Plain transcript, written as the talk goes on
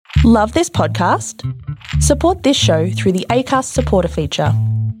Love this podcast? Support this show through the Acast supporter feature.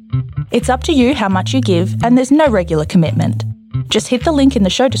 It's up to you how much you give, and there's no regular commitment. Just hit the link in the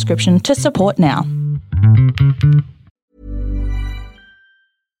show description to support now.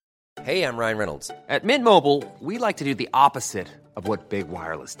 Hey, I'm Ryan Reynolds. At Mint Mobile, we like to do the opposite of what Big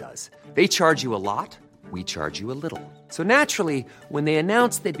Wireless does. They charge you a lot, we charge you a little. So naturally, when they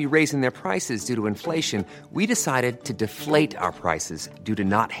announced they'd be raising their prices due to inflation, we decided to deflate our prices due to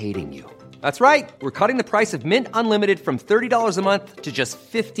not hating you. That's right. We're cutting the price of Mint Unlimited from $30 a month to just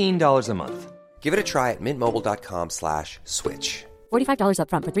 $15 a month. Give it a try at mintmobile.com/switch. $45 up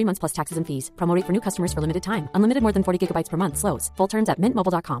front for 3 months plus taxes and fees. Promo rate for new customers for limited time. Unlimited more than 40 gigabytes per month. Slows full terms at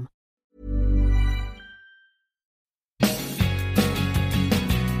mintmobile.com.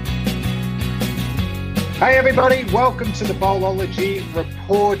 Hey everybody, welcome to the Bowlology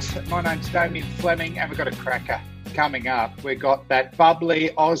Report. My name's Damien Fleming and we've got a cracker coming up. We've got that bubbly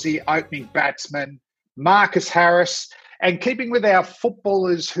Aussie opening batsman, Marcus Harris, and keeping with our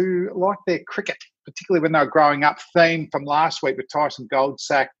footballers who like their cricket, particularly when they were growing up, theme from last week with Tyson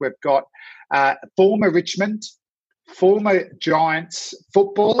Goldsack, we've got former Richmond, former Giants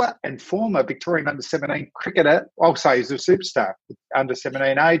footballer and former Victorian under-17 cricketer. I'll say he's a superstar,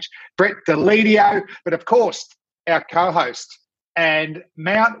 under-17 age, Brett Deledio, but of course, our co-host and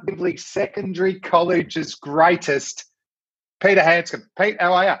Mount Bibley Secondary College's greatest, Peter Hanscom. Pete,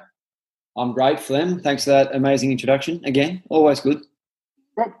 how are you? I'm great, Flem. Thanks for that amazing introduction. Again, always good.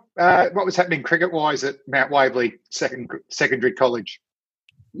 What was happening cricket-wise at Mount Waverley Secondary College?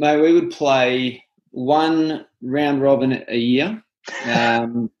 Mate, we would play one round robin a year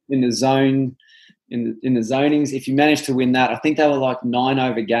in the zone, in the zonings. If you managed to win that, I think they were like 9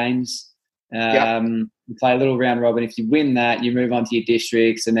 over games. You play a little round robin. If you win that, you move on to your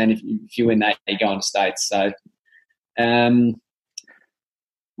districts, and then if you win that, you go on to states. So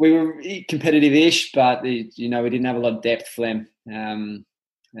we were competitive-ish, but we didn't have a lot of depth, Flem.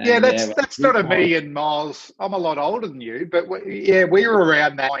 That's not a million miles. I'm a lot older than you, but we were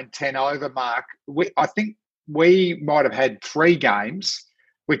around that 9-10 over mark. I think we might have had 3 games,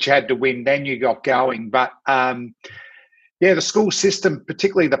 which you had to win, then you got going. But, the school system,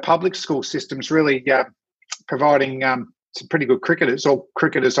 particularly the public school system, is really providing some pretty good cricketers or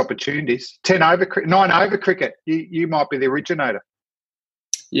cricketers' opportunities. 9 over cricket, you might be the originator.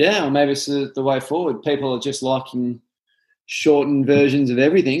 Yeah, or maybe it's the way forward. People are just liking shortened versions of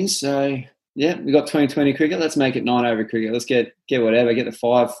everything. So, yeah, we got 2020 cricket. Let's make it 9 over cricket. Let's get whatever, get the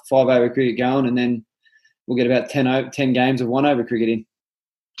 5 over cricket going, and then we'll get about 10 games of 1 over cricket in.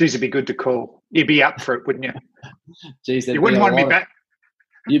 Geez, it'd be good to call. You'd be up for it, wouldn't you? Geez, you wouldn't want me back.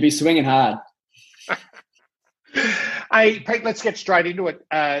 You'd be swinging hard. Hey, Pete, let's get straight into it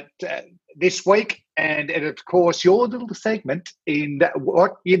this week. And of course, your little segment in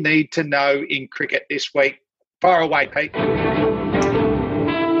what you need to know in cricket this week. Fire away, Pete.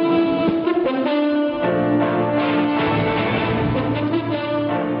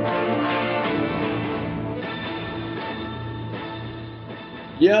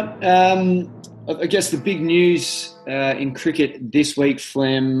 Yeah, I guess the big news in cricket this week,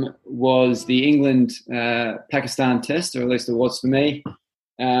 Flem, was the England-Pakistan test, or at least it was for me.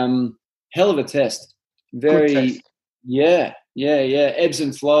 Hell of a test. Very, good test. Yeah. Ebbs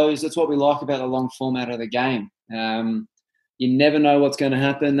and flows. That's what we like about the long format of the game. You never know what's going to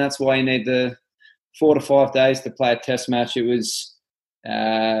happen. That's why you need the 4 to 5 days to play a test match. It was,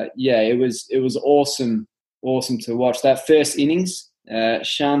 it was awesome to watch. That first innings,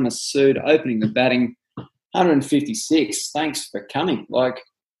 Shan Masood opening the batting, 156. Thanks for coming. Like,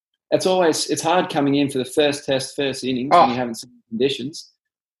 it's hard coming in for the first innings when you haven't seen conditions.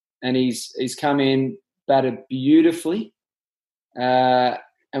 And he's come in, batted beautifully. And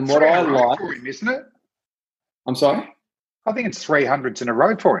what I like for him, isn't it? I'm sorry? I think it's 300s in a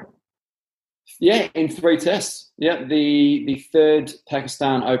row for him. Yeah, in 3 tests. Yeah, the third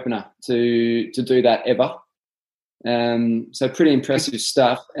Pakistan opener to do that ever. So pretty impressive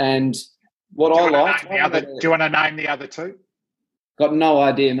stuff. And what I like... Do you want to name the other 2? Got no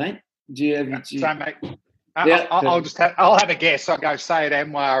idea, mate. Mate. I'll have a guess. I'll go Sayed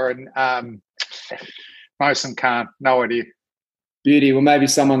Anwar and Mohsin Khan. No idea. Beauty. Well, maybe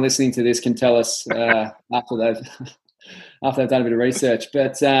someone listening to this can tell us after they've done a bit of research.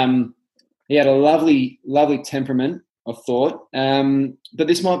 But he had a lovely, lovely temperament, I thought. But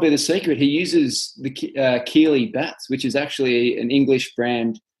this might be the secret. He uses the Keeley bats, which is actually an English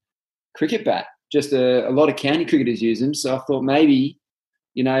brand cricket bat. Just a lot of county cricketers use them. So I thought maybe,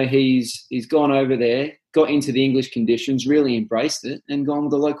 he's gone over there, got into the English conditions, really embraced it, and gone with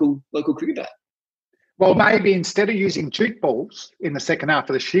the local cricket bat. Well, maybe instead of using jute balls in the second half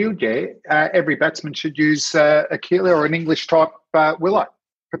of the Shield, every batsman should use a Keeler or an English type willow.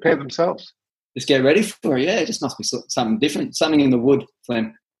 Prepare themselves. Just get ready for it. Yeah, it just must be something different, something in the wood,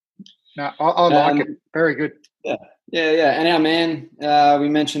 Flem. No, I like it. Very good. Yeah. And our man, we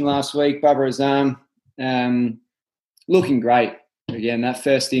mentioned last week, Bubba Azam, looking great. Again, that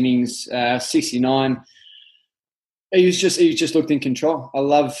first innings, 69. He just looked in control. I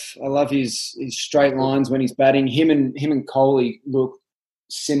love his straight lines when he's batting. Him and Coley look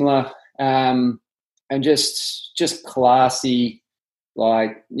similar, and just classy.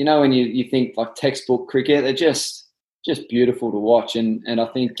 Like, when you think like textbook cricket, they're just beautiful to watch. And I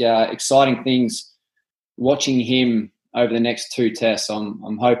think exciting things watching him over the next 2 tests.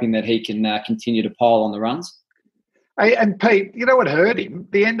 I'm hoping that he can continue to pile on the runs. Hey, and Pete, you know what hurt him?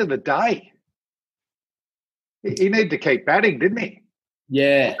 The end of the day. He needed to keep batting, didn't he?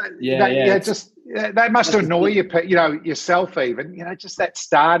 Yeah. That must annoy you, yourself even. Just that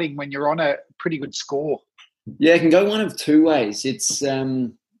starting when you're on a pretty good score. Yeah, it can go one of 2 ways. It's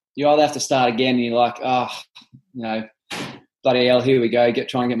you either have to start again and you're like, bloody hell, here we go,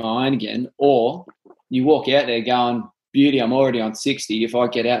 try and get my iron again, or you walk out there going, beauty, I'm already on 60. If I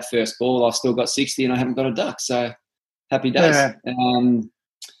get out first ball, I've still got 60 and I haven't got a duck. So happy days. Yeah.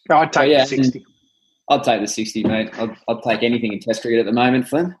 I'd take the 60. I'd take the 60, mate. I'd take anything in Test cricket at the moment,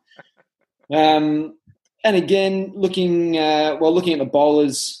 Flynn. And again, looking at the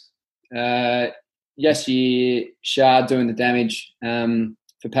bowlers, Yasir Shah doing the damage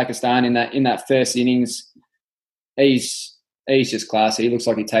for Pakistan in that first innings. He's just classy. He looks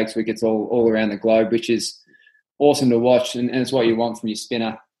like he takes wickets all around the globe, which is awesome to watch, and it's what you want from your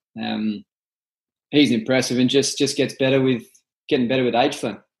spinner. He's impressive and just gets getting better with age,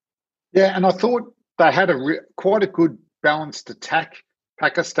 Flynn. Yeah, and I thought they had quite a good balanced attack,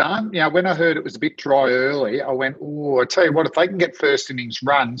 Pakistan. When I heard it was a bit dry early, I went, I tell you what, if they can get first innings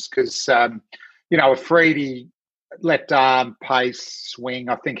runs, because, Afridi, left arm, pace, swing,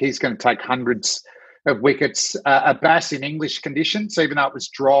 I think he's going to take hundreds of wickets. Abbas in English conditions, even though it was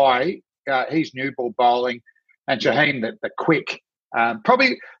dry, he's new ball bowling, and Jaheim, the quick.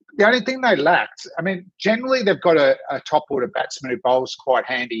 Probably the only thing they lacked, generally they've got a top order batsman who bowls quite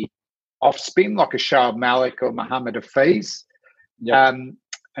handy off spin, like a Shoaib Malik or Muhammad Hafiz. Yep.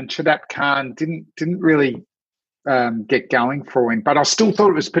 And Shadab Khan didn't really get going for him, but I still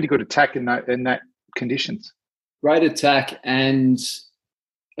thought it was pretty good attack in that conditions. Great attack and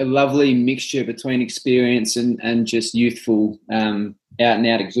a lovely mixture between experience and just youthful out and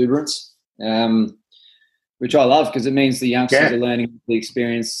out exuberance, which I love because it means the youngsters are learning the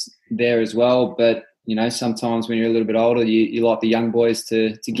experience there as well. But sometimes when you're a little bit older, you like the young boys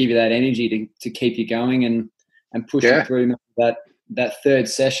to give you that energy to keep you going and push you through that third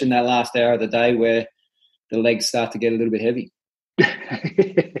session, that last hour of the day where the legs start to get a little bit heavy.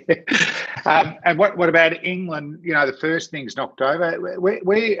 And what about England? The first innings knocked over.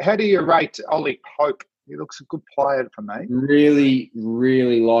 How do you rate Ollie Pope? He looks a good player for me. Really,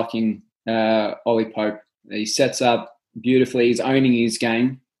 really liking Ollie Pope. He sets up beautifully. He's owning his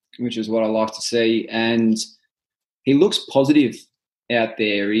game, which is what I like to see. And he looks positive out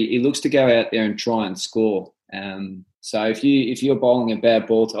there. He looks to go out there and try and score. So if you're bowling a bad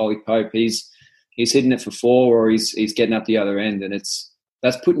ball to Ollie Pope, he's hitting it for 4 or he's getting up the other end, and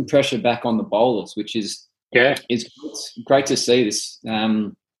that's putting pressure back on the bowlers, which is it's great to see this.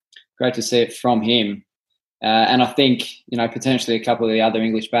 Great to see it from him. And I think, potentially a couple of the other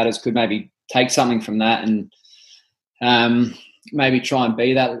English batters could maybe take something from that and maybe try and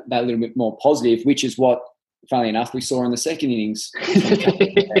be that little bit more positive, which is what, funnily enough, we saw in the second innings.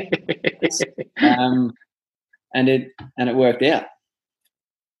 And it worked out.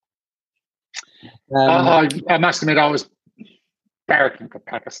 I must admit, I was barracking for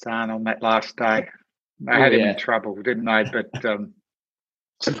Pakistan on that last day. They had him in trouble, didn't they? But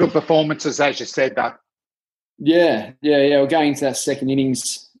some good performances, as you said, though. Yeah. We're going into that second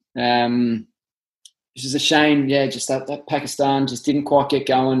innings, which is a shame. Yeah, just that Pakistan just didn't quite get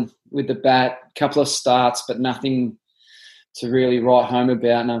going with the bat. A couple of starts, but nothing to really write home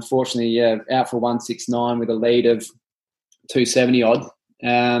about. And unfortunately, out for 169 with a lead of 270 odd.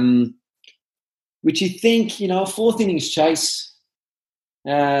 Which you think, a fourth innings chase,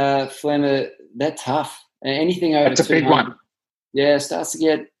 Flemmer, they're tough. Anything over 200. That's a big one. Yeah, starts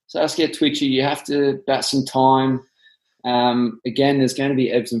to get twitchy. You have to bat some time. Again, there's going to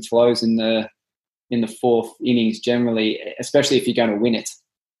be ebbs and flows in the fourth innings generally, especially if you're going to win it.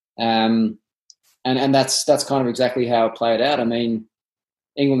 And that's kind of exactly how it played out.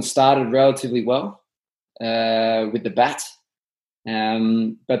 England started relatively well with the bat,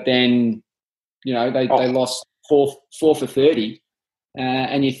 but then They lost four for 30,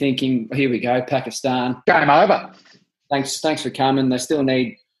 and you're thinking, here we go, Pakistan. Game over. Thanks for coming. They still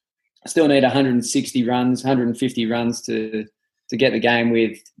need 160 runs, 150 runs to get the game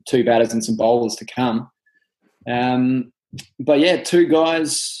with two batters and some bowlers to come. But yeah, two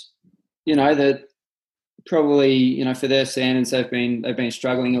guys, that probably, for their standards, they've been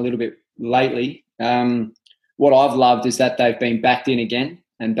struggling a little bit lately. What I've loved is that they've been backed in again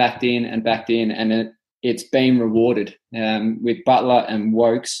and backed in and backed in, and it's been rewarded with Butler and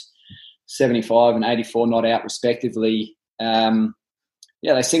Wokes, 75 and 84 not out respectively.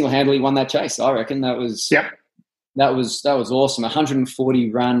 They single-handedly won that chase. I reckon that was awesome.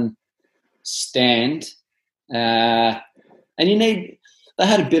 140 run stand, and they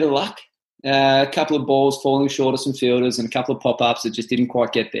had a bit of luck. A couple of balls falling short of some fielders and a couple of pop-ups that just didn't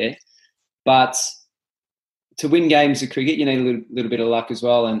quite get there. But to win games of cricket, you need a little bit of luck as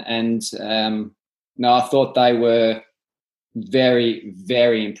well. And I thought they were very,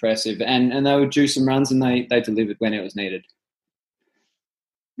 very impressive, and they would do some runs, and they delivered when it was needed.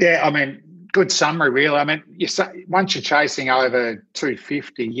 Yeah, I mean, good summary, really. I mean, once you're chasing over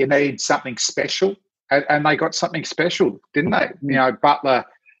 250, you need something special, and they got something special, didn't they? Butler,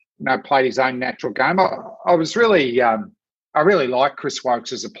 played his own natural game. I was really, I really like Chris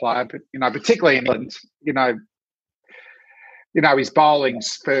Wokes as a player, but particularly in England, his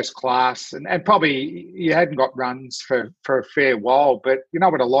bowling's first class, and probably he hadn't got runs for a fair while. But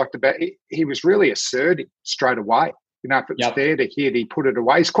what I liked about it, he was really assertive straight away. If it was there to hit, he put it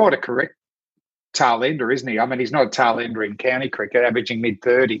away. He's quite a correct tail ender, isn't he? I mean, he's not a tail ender in county cricket, averaging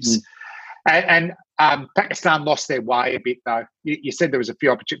mid-30s. And Pakistan lost their way a bit, though. You said there was a few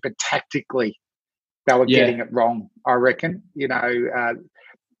opportunities, but tactically they were getting it wrong, I reckon.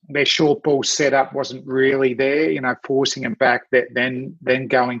 Their short ball setup wasn't really there, forcing them back, then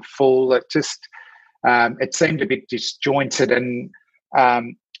going full. It just it seemed a bit disjointed. And,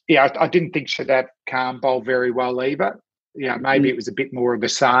 I didn't think Shadab Khan bowled very well either. Maybe it was a bit more of the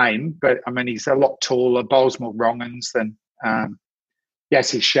same, but, I mean, he's a lot taller, bowls more wrong-uns than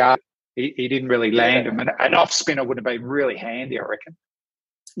Yasir Shah. He didn't really land him. And an off-spinner would have been really handy, I reckon.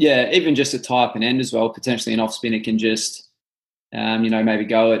 Yeah, even just to tie up an end as well. Potentially an off-spinner can just, maybe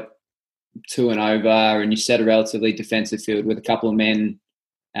go at 2 and over, and you set a relatively defensive field with a couple of men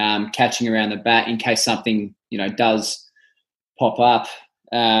catching around the bat in case something, does pop up.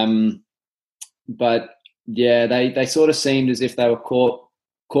 But, yeah, they sort of seemed as if they were caught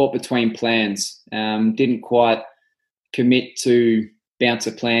between plans. Didn't quite commit to bounce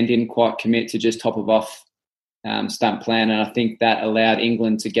a plan, didn't quite commit to just top of off stump plan. And I think that allowed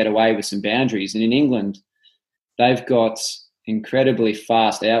England to get away with some boundaries. And in England, they've got incredibly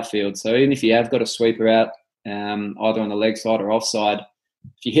fast outfield. So even if you have got a sweeper out, either on the leg side or offside,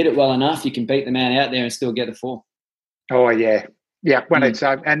 if you hit it well enough, you can beat the man out there and still get the 4. Oh, yeah. Yeah, when it's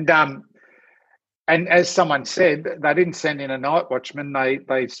and as someone said, they didn't send in a night watchman,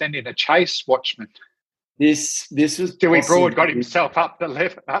 they sent in a chase watchman. This was Dewey Broad got himself up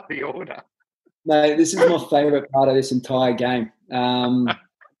the order. No, this is my favourite part of this entire game.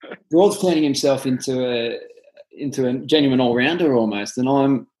 Broad's turning himself into a genuine all-rounder almost, and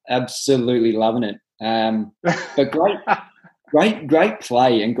I'm absolutely loving it. But great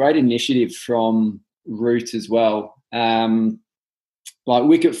play and great initiative from Root as well. Like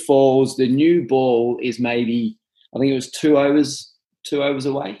wicket falls, the new ball is maybe, I think it was 2 overs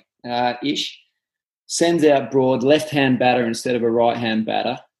away ish. Sends out Broad, left-hand batter instead of a right-hand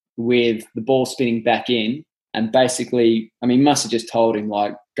batter, with the ball spinning back in, and basically, I mean, must have just told him,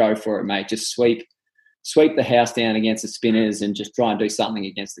 like, go for it, mate. Just sweep the house down against the spinners and just try and do something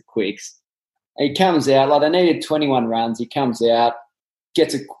against the quicks. And he comes out, like, they needed 21 runs. He comes out,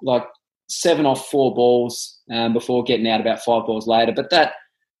 gets 7 off 4 balls before getting out about 5 balls later. But that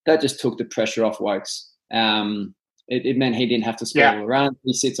just took the pressure off Wokes. It meant he didn't have to spoil a run.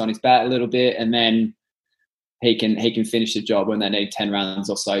 He sits on his bat a little bit, and then he can finish the job when they need 10 runs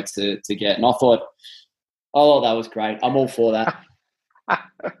or so to get. And I thought, that was great. I'm all for that.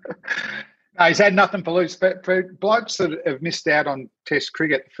 No, he's had nothing to lose. But for blokes that have missed out on Test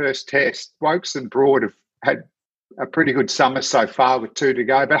cricket, the first Test, Wokes and Broad have had a pretty good summer so far with 2 to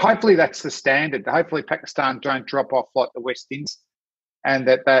go. But hopefully that's the standard. Hopefully Pakistan don't drop off like the West Indies, and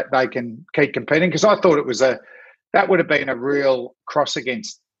that they can keep competing. Because I thought that would have been a real cross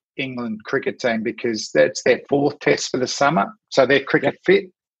against England cricket team, because that's their 4th Test for the summer. So they're cricket fit.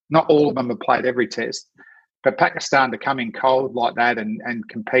 Not all of them have played every Test. But Pakistan to come in cold like that and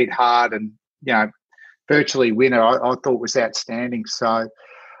compete hard and, virtually win it, I thought was outstanding. So,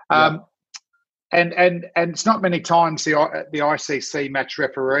 and it's not many times the ICC match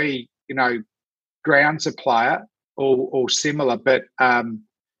referee, grounds player or similar, but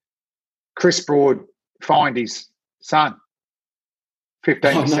Chris Broad fined his son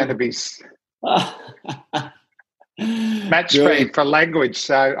 15% of his match fee for language.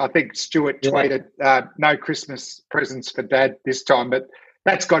 So I think Stuart tweeted, no Christmas presents for Dad this time, but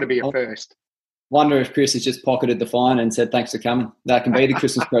that's got to be a first. Wonder if Chris has just pocketed the fine and said, thanks for coming. That can be the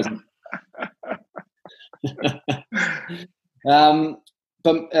Christmas present.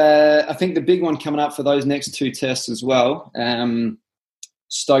 But I think the big one coming up for those next two tests as well,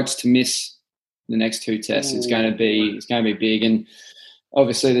 Stokes to miss the next two tests. It's going to be big. And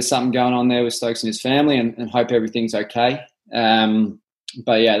obviously there's something going on there with Stokes and his family, and hope everything's okay.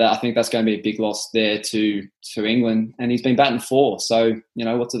 But yeah, I think that's going to be a big loss there to England. And he's been batting 4. So,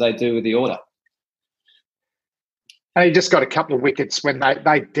 what do they do with the order? And he just got a couple of wickets when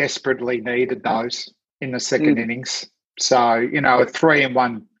they desperately needed those in the second innings. So, a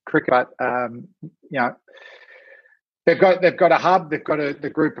 3-in-1 cricket, they've got a hub, they've got the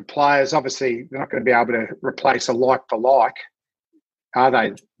group of players. Obviously, they're not going to be able to replace a like for like, are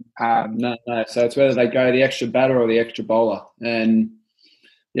they? No. So it's whether they go the extra batter or the extra bowler. And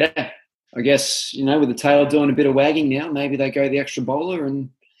yeah, I guess, with the tail doing a bit of wagging now, maybe they go the extra bowler and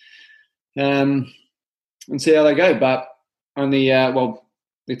see how they go. But only, the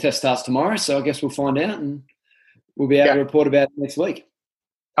test starts tomorrow, so I guess we'll find out and we'll be able to report about it next week.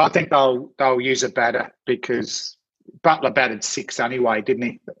 I think they'll use a batter because Butler batted 6 anyway, didn't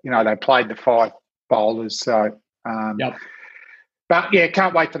he? They played the 5 bowlers. So, But, yeah,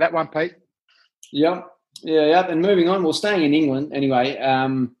 can't wait for that one, Pete. Yeah. And moving on, we're staying in England anyway.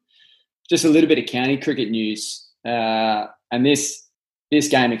 Just a little bit of county cricket news. And this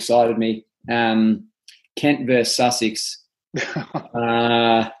game excited me. Kent versus Sussex.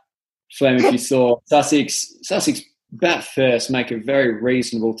 Flem, if you saw, Sussex bat first, make a very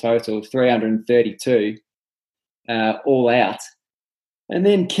reasonable total of 332, all out. And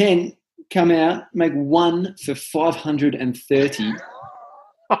then Kent come out, make 1 for 530.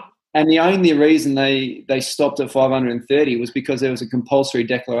 And the only reason they stopped at 530 was because there was a compulsory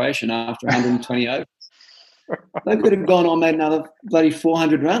declaration after 120 overs. They could have gone on, made another bloody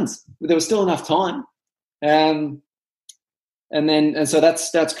 400 runs. But there was still enough time. And so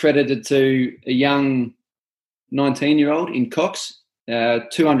that's credited to a young 19-year-old in Cox,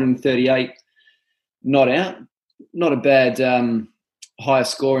 238 not out. Not a bad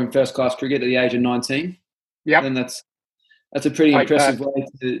highest score in first-class cricket at the age of 19. Yeah, and that's a pretty impressive way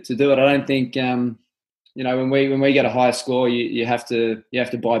to do it. I don't think when we get a high score, you have to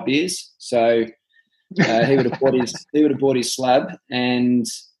buy beers. So he would have bought his slab, and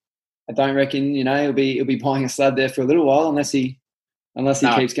I don't reckon he'll be buying a slab there for a little while unless he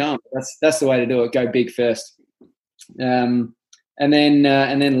keeps going. That's the way to do it. Go big first, and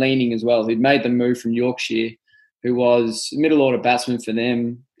then Leaning as well, who'd made the move from Yorkshire, who was middle order batsman for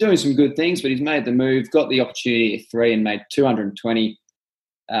them, doing some good things, but he's made the move, got the opportunity at 3 and made 220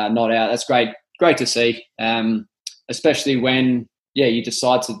 not out. That's great to see, especially when you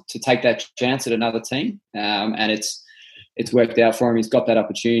decide to take that chance at another team, and it's worked out for him. He's got that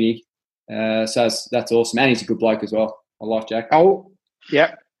opportunity. So that's awesome. And he's a good bloke as well. I like Jack. Oh,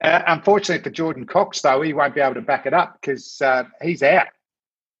 yeah. Unfortunately for Jordan Cox, though, he won't be able to back it up because he's out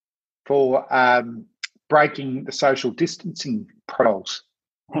for breaking the social distancing protocols.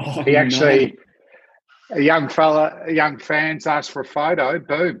 He actually, a young fans asked for a photo,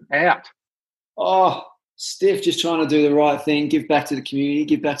 boom, out. Oh, stiff, just trying to do the right thing, give back to the community,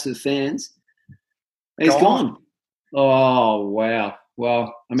 give back to the fans. He's gone. Oh, wow.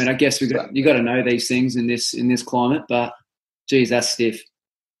 Well, I mean, I guess you got to know these things in this climate, but geez, that's stiff.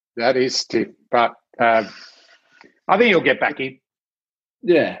 That is stiff, but I think he'll get back in.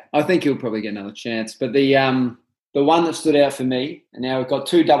 Yeah, I think he'll probably get another chance. But the one that stood out for me, and now we've got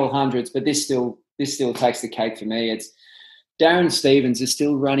 2 double hundreds, but this still takes the cake for me. It's Darren Stevens is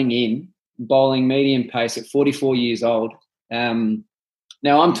still running in, bowling medium pace at 44 years old. Now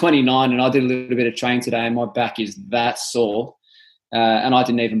I'm 29 and I did a little bit of training today and my back is that sore and I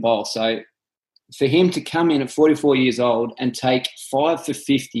didn't even bowl. So for him to come in at 44 years old and take 5 for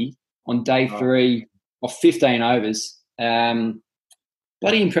 50 on day 3 of 15 overs,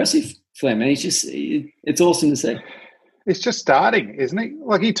 bloody impressive, Flem. And it's awesome to see. It's just starting, isn't he?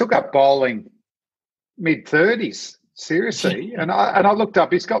 Like he took up bowling mid-30s, seriously. And I looked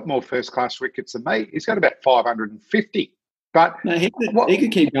up, he's got more first-class wickets than me. He's got about 550. But no, he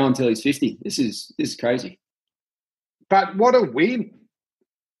could keep going until he's 50. This is crazy. But what a win.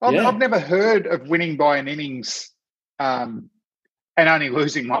 I've never heard of winning by an innings and only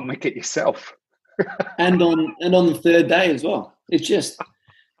losing 1 wicket yourself. and on the third day as well. It's just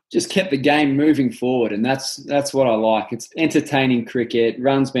just kept the game moving forward, and that's what I like. It's entertaining cricket,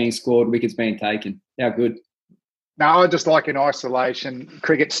 runs being scored, wickets being taken. How good. No, I just like in isolation,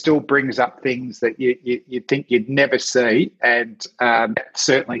 cricket still brings up things that you think you'd never see, and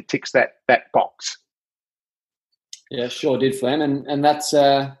certainly ticks that box. Yeah, sure did, Flem, and that's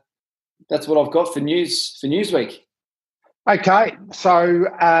what I've got for Newsweek. Okay, so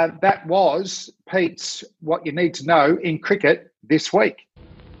that was Pete's What You Need to Know in Cricket this week.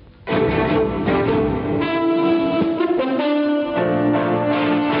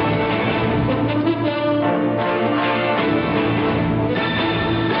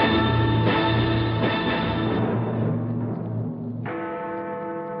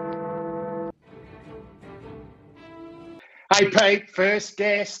 Hey, Pete, first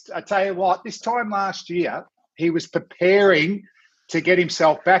guest. I tell you what, this time last year, he was preparing to get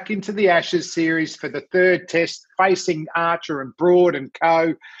himself back into the Ashes series for the third test, facing Archer and Broad and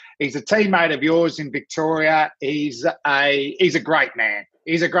co. He's a teammate of yours in Victoria. He's a great man.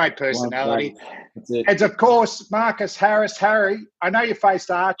 He's a great personality. And, of course, Marcus Harris. Harry, I know you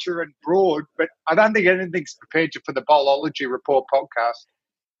faced Archer and Broad, but I don't think anything's prepared you for the Bowlology Report podcast.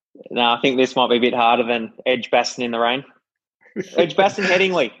 No, I think this might be a bit harder than Edgbaston in the rain. Edgbaston,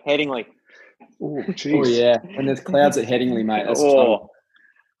 Headingley. Oh, yeah. And there's clouds at Headingley, mate. That's trouble.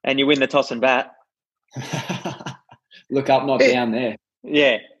 And you win the toss and bat. Look up, not down there.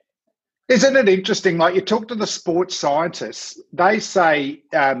 Yeah. Isn't it interesting? Like, you talk to the sports scientists, they say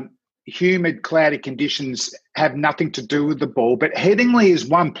humid, cloudy conditions have nothing to do with the ball. But Headingley is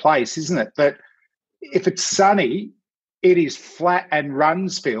one place, isn't it? That if it's sunny, it is flat and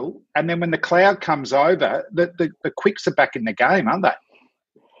runs, Phil. And then when the cloud comes over, the quicks are back in the game, aren't they?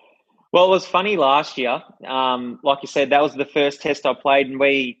 Well, it was funny last year. Like you said, that was the first test I played, and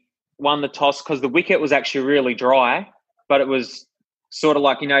we won the toss because the wicket was actually really dry, but it was sort of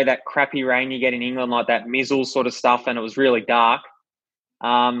like, that crappy rain you get in England, like that mizzle sort of stuff, and it was really dark.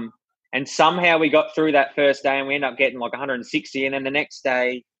 And somehow we got through that first day and we ended up getting like 160, and then the next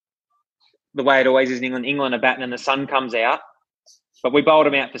day, the way it always is in England are batting and the sun comes out. But we bowled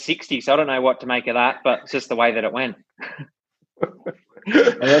them out for 60, so I don't know what to make of that, but it's just the way that it went.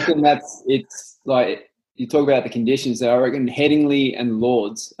 I reckon it's like, you talk about the conditions there. I reckon Headingley and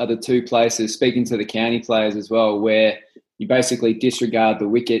Lords are the two places, speaking to the county players as well, where you basically disregard the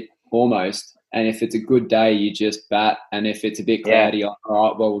wicket almost. And if it's a good day, you just bat. And if it's a bit cloudy, all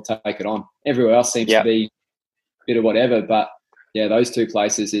right, well, we'll take it on. Everywhere else seems to be a bit of whatever, but yeah, those two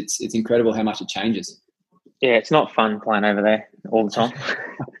places, it's incredible how much it changes. Yeah, it's not fun playing over there all the time.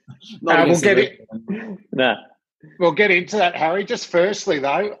 We'll get into that, Harry. Just firstly,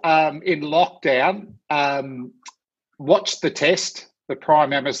 though, in lockdown, watched the test, the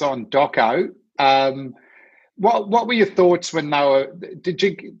Prime Amazon doco. What were your thoughts when they were? Did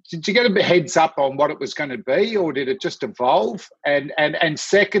you get a bit heads up on what it was going to be, or did it just evolve? And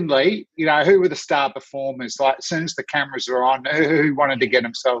secondly, who were the star performers? Like, as soon as the cameras were on, who wanted to get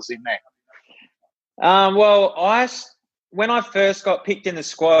themselves in there? When I first got picked in the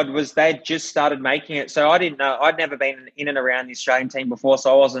squad, they'd just started making it, so I didn't know. I'd never been in and around the Australian team before,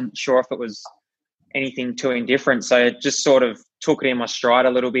 so I wasn't sure if it was anything too indifferent. So it just sort of took it in my stride a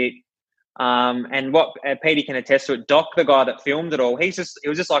little bit. And what Petey can attest to it, Doc, the guy that filmed it all, it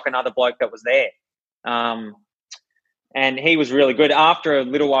was just like another bloke that was there. And he was really good. After a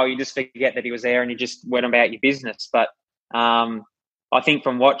little while, you just forget that he was there and you just went about your business. But I think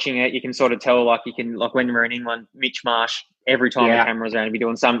from watching it, you can sort of tell, like when we were in England, Mitch Marsh, every time the camera's around, he'd be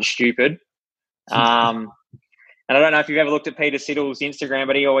doing something stupid. And I don't know if you've ever looked at Peter Siddle's Instagram,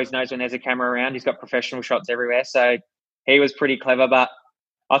 but he always knows when there's a camera around. He's got professional shots everywhere. So he was pretty clever. But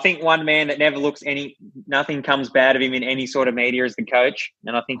I think one man that never looks nothing comes bad of him in any sort of media is the coach.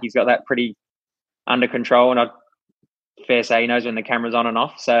 And I think he's got that pretty under control. And I'd fair say he knows when the camera's on and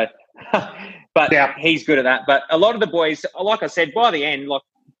off. So, but he's good at that. But a lot of the boys, like I said, by the end, like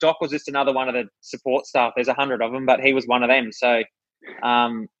Doc was just another one of the support staff. There's 100 of them, but he was one of them. So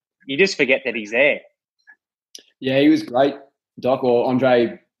you just forget that he's there. Yeah, he was great, Doc, or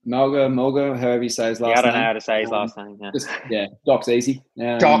Andre Mulga, however you say his last name. Yeah, I don't know how to say his last name. Doc's easy.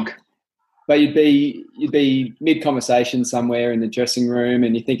 Doc. But you'd be mid-conversation somewhere in the dressing room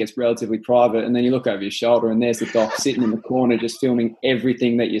and you think it's relatively private, and then you look over your shoulder and there's the Doc sitting in the corner just filming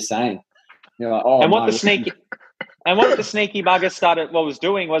everything that you're saying. You're like, oh, and what the sneaky bugger was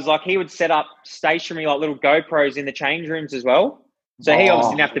doing was, like, he would set up stationary, like, little GoPros in the change rooms as well. So he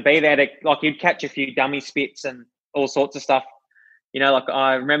obviously didn't have to be there to, like, he'd catch a few dummy spits and all sorts of stuff. Like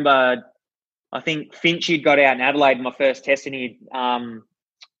I remember, I think Finch had got out in Adelaide in my first test, and he'd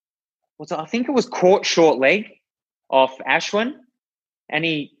I think it was caught short leg off Ashwin, And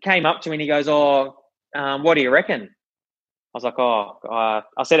he came up to me and he goes, what do you reckon? I was like,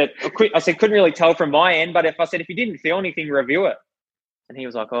 I said, couldn't really tell from my end, but if you didn't feel anything, review it. And he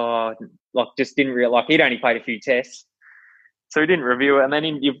was like, just didn't really, like, he'd only played a few tests. So he didn't review it. And then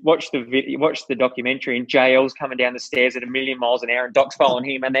you watch the documentary, and JL's coming down the stairs at 1,000,000 miles an hour, and Doc's following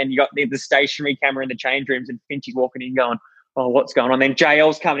him. And then you got the stationary camera in the change rooms, and Finchie's walking in going, oh, what's going on? Then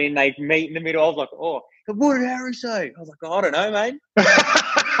JL's coming in, they meet in the middle. I was like, what did Harry say? I was like, I don't know, mate.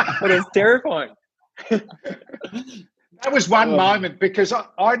 But it's terrifying. That was one moment, because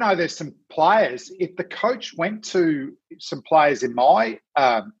I know there's some players, if the coach went to some players in my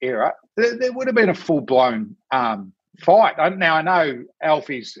era, there would have been a full-blown fight. Now, I know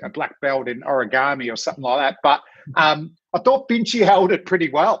Alfie's a black belt in origami or something like that, but I thought Finchie held it pretty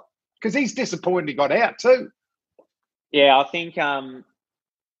well, because he's disappointed he got out too. Yeah, I think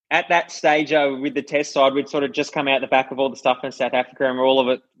at that stage with the test side, we'd sort of just come out the back of all the stuff in South Africa, and we're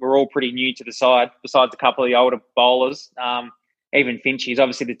all pretty new to the side, besides a couple of the older bowlers. Even Finchie's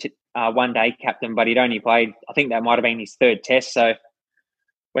obviously the one-day captain, but he'd only played, I think that might have been his third test. So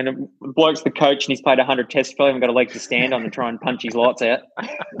when the bloke's the coach and he's played 100 tests, probably haven't got a leg to stand on to try and punch his lights out.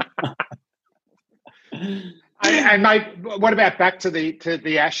 And mate, what about back to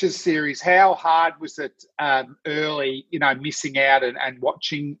the Ashes series? How hard was it early, missing out and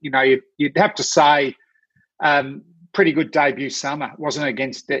watching? You'd have to say pretty good debut summer, wasn't it,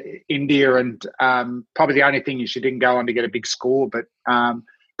 against India, and probably the only thing is you didn't go on to get a big score, but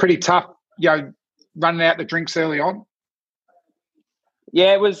pretty tough, running out the drinks early on.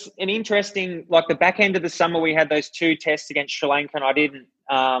 Yeah, it was an interesting, like the back end of the summer, we had those 2 tests against Sri Lanka, and I didn't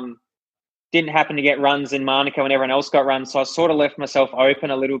happen to get runs in Monaco when everyone else got runs. So I sort of left myself open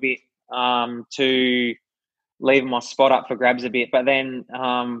a little bit to leave my spot up for grabs a bit. But then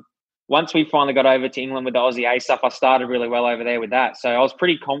once we finally got over to England with the Aussie A stuff, I started really well over there with that. So I was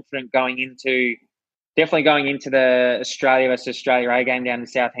pretty confident going into the Australia versus Australia A game down in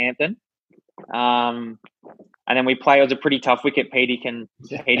Southampton. And then it was a pretty tough wicket. Petey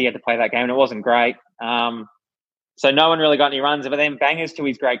had to play that game, and it wasn't great. So no one really got any runs. But then Bangers, to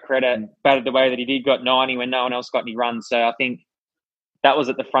his great credit, batted the way that he did, got 90 when no one else got any runs. So I think that was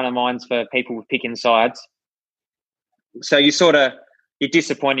at the front of minds for people with picking sides. So you're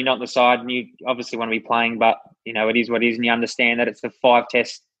disappointed not on the side, and you obviously want to be playing, but, it is what it is, and you understand that it's the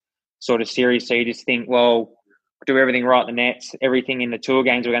 5-test sort of series. So you just think, well, do everything right in the nets, everything in the tour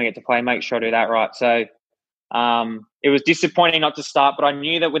games we're going to get to play, make sure I do that right. So it was disappointing not to start, but I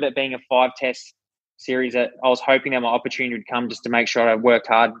knew that with it being a 5-test series, that I was hoping that my opportunity would come, just to make sure I worked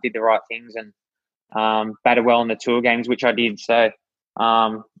hard and did the right things, and batted well in the tour games, which I did. So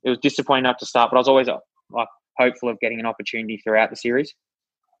it was disappointing not to start, but I was always hopeful of getting an opportunity throughout the series.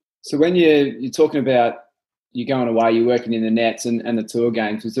 So when you're talking about you going away, you're working in the nets and the tour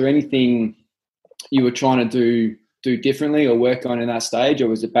games, was there anything you were trying to do differently or work on in that stage, or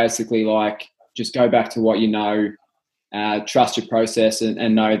was it basically like just go back to what you know, trust your process,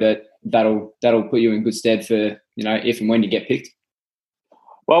 and know that that'll put you in good stead for, if and when you get picked?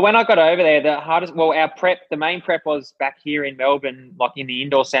 Well, when I got over there, the main prep was back here in Melbourne, like in the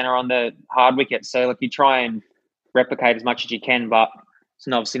indoor centre on the hard wicket. So like you try and replicate as much as you can, but it's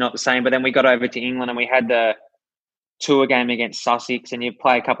obviously not the same. But then we got over to England and we had the tour game against Sussex, and you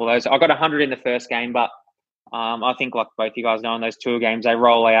play a couple of those. I got 100 in the first game, but I think, like both you guys know, in those tour games, they can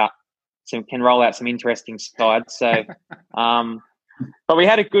roll out some interesting sides. So, but we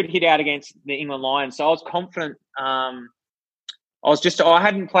had a good hit out against the England Lions, so I was confident. I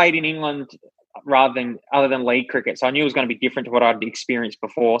hadn't played in England other than league cricket, so I knew it was going to be different to what I'd experienced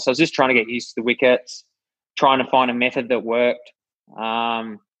before. So I was just trying to get used to the wickets, trying to find a method that worked,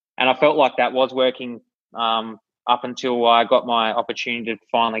 and I felt like that was working up until I got my opportunity to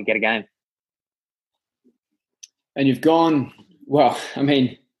finally get a game. And you've gone, well, I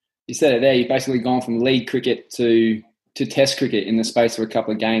mean, you said it there, you've basically gone from league cricket to test cricket in the space of a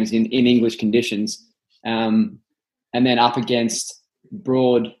couple of games in English conditions, and then up against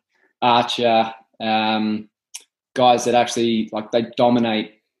Broad, Archer, guys that actually, like, they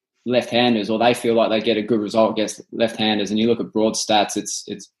dominate left-handers, or they feel like they get a good result against left-handers. And you look at Broad stats,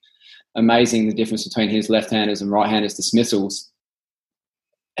 it's amazing the difference between his left-handers and right-handers dismissals.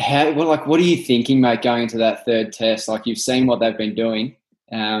 What are you thinking, mate, going into that third test? Like, you've seen what they've been doing.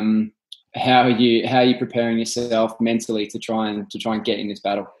 How are you preparing yourself mentally to try and get in this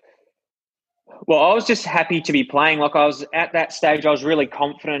battle? Well, I was just happy to be playing. Like, I was at that stage, I was really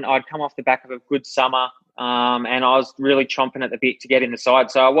confident. I'd come off the back of a good summer, and I was really chomping at the bit to get in the side.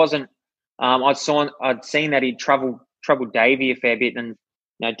 So I wasn't. I'd seen that he'd troubled Davey a fair bit, and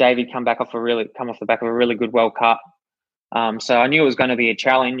Davey come off the back of a really good World Cup. So I knew it was going to be a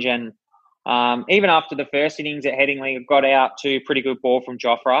challenge. And even after the first innings at Headingley, I got out to a pretty good ball from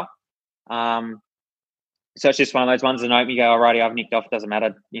Jofra. So it's just one of those ones that you go, alrighty, I've nicked off, doesn't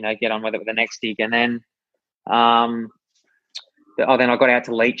matter, get on with it with the next dig. And then then I got out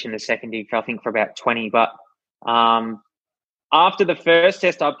to Leach in the second dig, I think for about 20. But after the first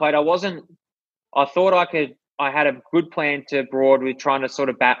test I played, I thought I had a good plan to Broad with trying to sort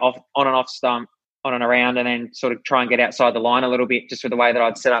of bat off on and off stump, on and around, and then sort of try and get outside the line a little bit, just with the way that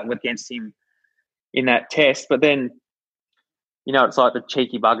I'd set up against him in that test. But then, it's like the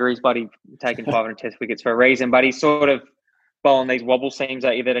cheeky bugger. He's bloody taking 500 test wickets for a reason, but he's sort of bowling these wobble seams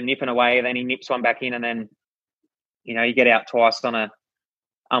at you that are nipping away, and then he nips one back in, and then, you get out twice on a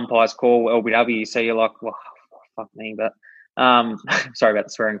umpire's call, LBW. So you're like, well, fuck me. But sorry about the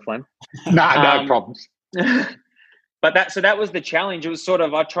swearing, Flem. No problems. But that was the challenge. It was sort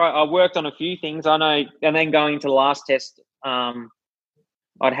of, I worked on a few things, I know, and then going into the last test,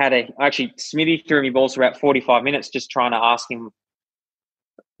 actually Smithy threw me balls for about 45 minutes just trying to ask him,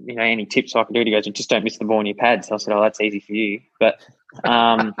 any tips I could do. He goes, just don't miss the ball in your pads. So I said, that's easy for you. But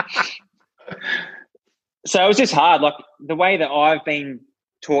so it was just hard. Like the way that I've been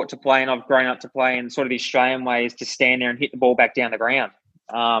taught to play and I've grown up to play in sort of the Australian way is to stand there and hit the ball back down the ground.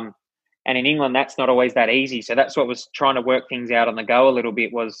 And in England, that's not always that easy. So that's what was trying to work things out on the go a little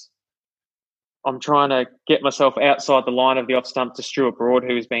bit was I'm trying to get myself outside the line of the off stump to Stuart Broad,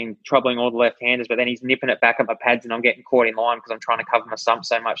 who's been troubling all the left-handers, but then he's nipping it back at my pads and I'm getting caught in line because I'm trying to cover my stump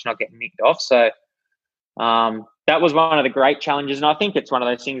so much, not getting nicked off. So that was one of the great challenges. And I think it's one of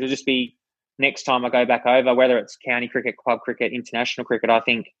those things will just be next time I go back over, whether it's county cricket, club cricket, international cricket, I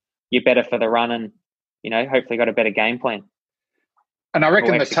think you're better for the run and, hopefully got a better game plan. And I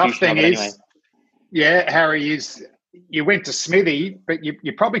reckon the tough thing is, Harry, is you went to Smithy, but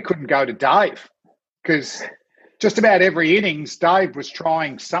you probably couldn't go to Dave because just about every innings, Dave was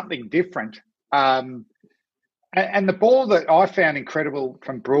trying something different. And the ball that I found incredible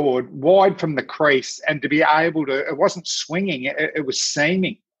from Broad, wide from the crease, and to be able to, it wasn't swinging, it was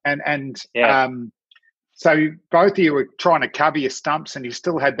seaming. So both of you were trying to cover your stumps and you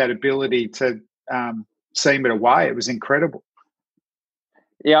still had that ability to seam it away. It was incredible.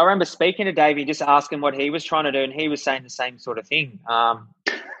 Yeah, I remember speaking to Davey, just asking what he was trying to do, and he was saying the same sort of thing.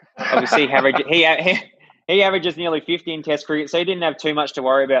 Obviously, he averages nearly 50 in Test cricket, so he didn't have too much to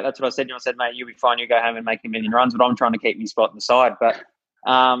worry about. That's what I said to him. I said, mate, you'll be fine. You go home and make a million runs, but I'm trying to keep my spot in the side. But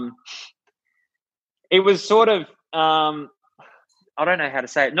it was sort of, I don't know how to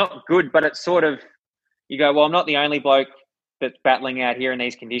say it, not good, but it's sort of, you go, well, I'm not the only bloke that's battling out here in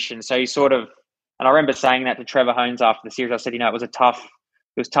these conditions. So you sort of, and I remember saying that to Trevor Hones after the series. I said, it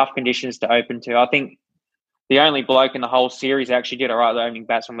was tough conditions to open to. I think the only bloke in the whole series that actually did all right, the opening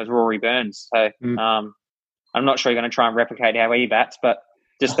batsman, was Rory Burns. So I'm not sure you're going to try and replicate how he bats, but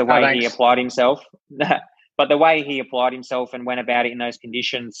just the way he applied himself. But the way he applied himself and went about it in those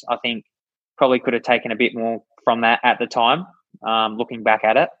conditions, I think probably could have taken a bit more from that at the time, looking back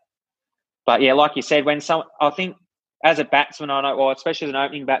at it. But yeah, like you said, I think as a batsman, I know, well, especially as an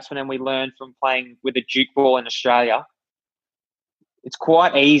opening batsman, and we learned from playing with the Duke ball in Australia, it's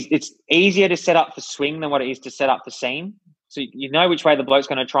quite easy. It's easier to set up for swing than what it is to set up for seam. So you know which way the bloke's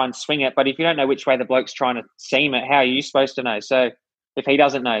going to try and swing it, but if you don't know which way the bloke's trying to seam it, how are you supposed to know? So if he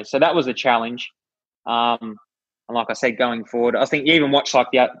doesn't know, so that was a challenge. And like I said, going forward, I think you even watched like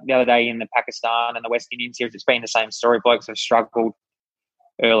the other day in the Pakistan and the West Indian series, it's been the same story. Blokes have struggled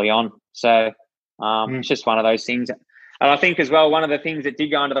early on. So it's just one of those things. And I think as well, one of the things that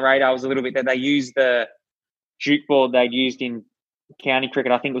did go under the radar was a little bit that they used the Duke board they'd used in county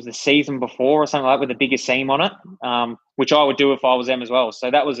cricket, I think it was the season before or something like that, with a bigger seam on it, which I would do if I was them as well.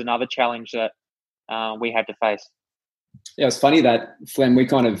 So that was another challenge that we had to face. Yeah, it's funny that, Flem, we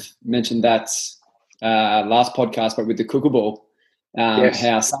kind of mentioned that last podcast, but with the cooker ball,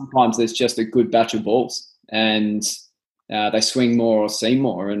 how sometimes there's just a good batch of balls and they swing more or seam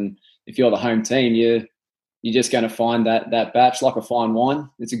more. And if you're the home team, you're just going to find that batch like a fine wine.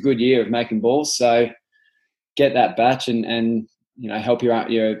 It's a good year of making balls. So get that batch and help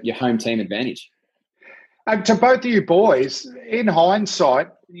your home team advantage. To both of you boys, in hindsight,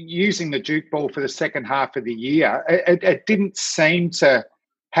 using the Duke ball for the second half of the year, it didn't seem to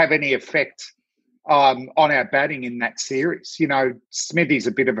have any effect on our batting in that series. Smithy's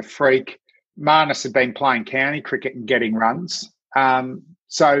a bit of a freak. Marnus had been playing county cricket and getting runs.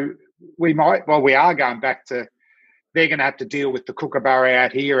 So we are going back to, they're going to have to deal with the Kookaburra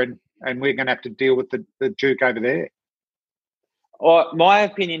out here and we're going to have to deal with the Duke over there. Well, my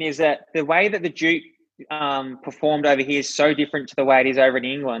opinion is that the way that the Duke performed over here is so different to the way it is over in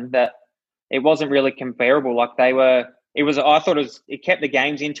England that it wasn't really comparable. Like they were I thought it kept the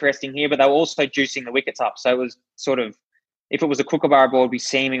games interesting here, but they were also juicing the wickets up. So it was sort of, if it was a Kookaburra ball, it'd be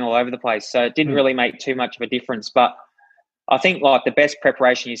seaming all over the place. So it didn't really make too much of a difference. But I think like the best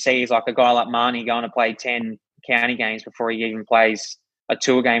preparation you see is like a guy like Marnie going to play 10 county games before he even plays a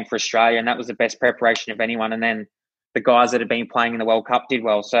tour game for Australia. And that was the best preparation of anyone. And then the guys that had been playing in the World Cup did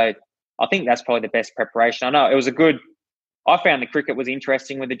well. So I think that's probably the best preparation. I know it was I found the cricket was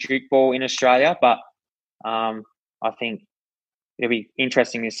interesting with the Duke ball in Australia, but I think it'll be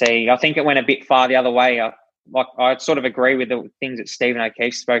interesting to see. I think it went a bit far the other way. I sort of agree with the things that Stephen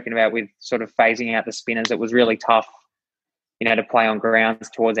O'Keefe's spoken about with sort of phasing out the spinners. It was really tough, to play on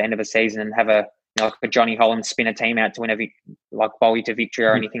grounds towards the end of the season and have a Johnny Holland spin a team out to win bowl you to victory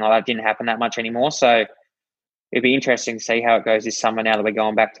or anything like that. It didn't happen that much anymore. So it'd be interesting to see how it goes this summer now that we're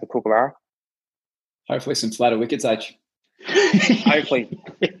going back to the Kookaburra. Hopefully some flatter wickets, H. Hopefully.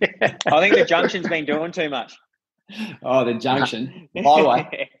 I think the Junction's been doing too much. Oh, the Junction.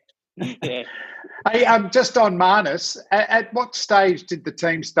 Highway. Yeah. Hey, just on Marnus, at what stage did the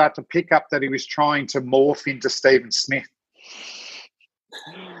team start to pick up that he was trying to morph into Stephen Smith?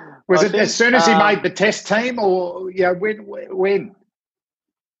 Was it as soon as he made the test team, or when?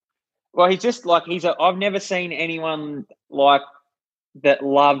 Well, he's just like I've never seen anyone like that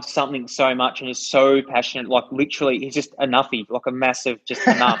loved something so much and is so passionate. Like literally, he's just a nuffy, like a massive, just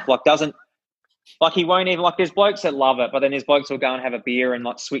enough. He won't even there's blokes that love it, but then there's blokes who'll go and have a beer and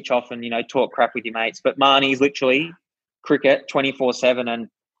switch off and talk crap with your mates. But Marnie's literally cricket 24/7, and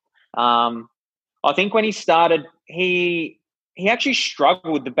I think when he started, he actually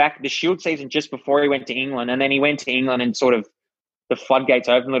struggled the Shield season just before he went to England, and then he went to England and sort of the floodgates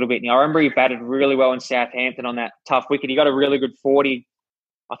opened a little bit. And I remember he batted really well in Southampton on that tough wicket. He got a really good 40.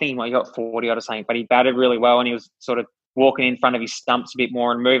 I think he got 40 or something, but he batted really well, and he was sort of walking in front of his stumps a bit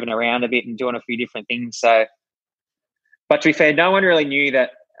more and moving around a bit and doing a few different things. So, but to be fair, no one really knew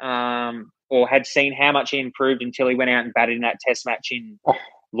that or had seen how much he improved until he went out and batted in that test match in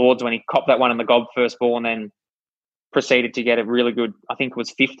Lords when he copped that one on the gob first ball and then proceeded to get a really good, I think it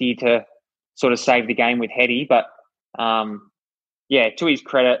was 50 to sort of save the game with Heady. But, to his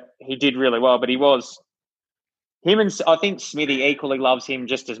credit, he did really well. But him and I think Smithy equally loves him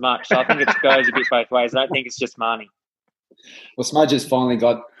just as much. So I think it goes a bit both ways. I don't think it's just Marnie. Well, Smudge has finally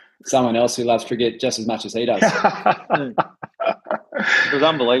got someone else who loves cricket just as much as he does. It was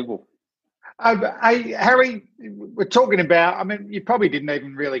unbelievable. Harry, we're talking about, you probably didn't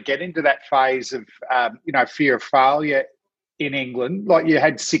even really get into that phase of, fear of failure in England. Like you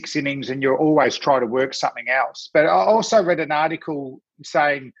had 6 innings and you're always trying to work something else. But I also read an article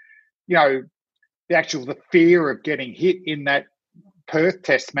saying, the fear of getting hit in that Perth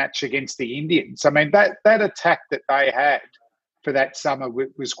test match against the Indians. That attack that they had for that summer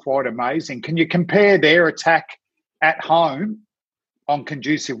was quite amazing. Can you compare their attack at home on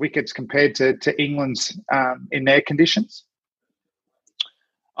conducive wickets compared to England's in their conditions?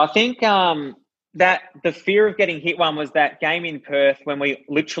 I think that the fear of getting hit one was that game in Perth when we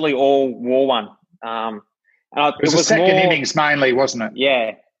literally all wore one. It was the second innings mainly, wasn't it?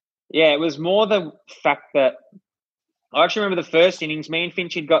 Yeah. Yeah, it was more the fact that I actually remember the first innings, me and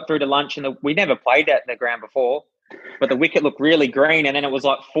Finch had got through to lunch and we never played at the ground before, but the wicket looked really green and then it was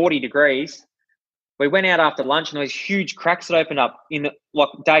 40 degrees. We went out after lunch and there was huge cracks that opened up in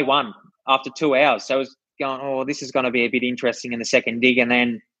day one after 2 hours. So I was going, this is going to be a bit interesting in the second dig. And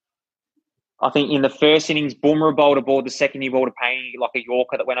then I think in the first innings, Boomer bowled a ball, the second he bowled a Payne, like a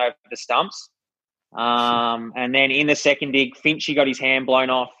Yorker that went over the stumps. And then in the second dig, Finchy got his hand blown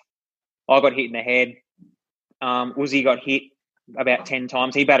off. I got hit in the head. Uzi got hit about 10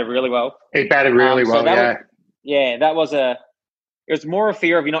 times. He batted really well. He batted really well, it was more a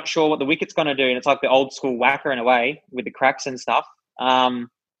fear of you're not sure what the wicket's going to do. And it's like the old school whacker in a way with the cracks and stuff. And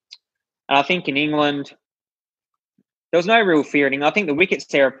I think in England, there was no real fear. I think the wickets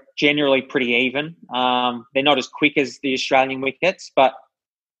there are generally pretty even. They're not as quick as the Australian wickets. But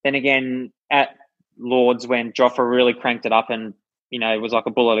then again, at Lords, when Jofra really cranked it up and, it was like a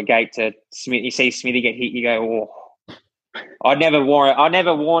bull at a gate to Smith. You see Smithy get hit, you go, I'd never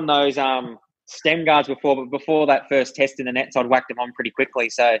worn those stem guards before, but before that first test in the nets, I'd whacked them on pretty quickly.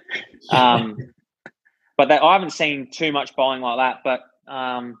 So, but I haven't seen too much bowling like that. But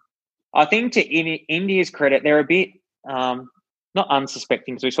I think to India's credit, they're a bit not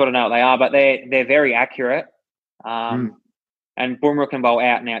unsuspecting because we sort of know what they are, but they're very accurate. And Bumrah can bowl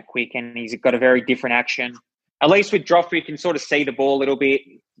out and out quick, and he's got a very different action. At least with Joffrey, you can sort of see the ball a little bit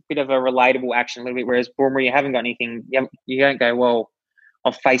of a relatable action a little bit, whereas Bumrah, you haven't got anything. You don't go, well,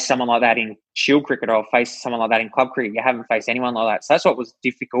 I'll face someone like that in Shield cricket or I'll face someone like that in club cricket. You haven't faced anyone like that. So that's what was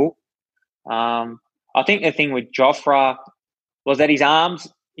difficult. I I think the thing with Jofra was that his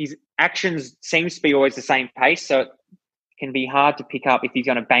actions seems to be always the same pace, so it can be hard to pick up if he's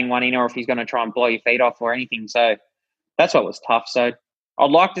going to bang one in or if he's going to try and blow your feet off or anything. So that's what was tough. So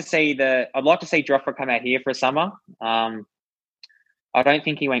I'd like to see Jofra come out here for a summer. I don't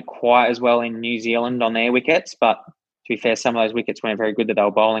think he went quite as well in New Zealand on their wickets, but to be fair, some of those wickets weren't very good that they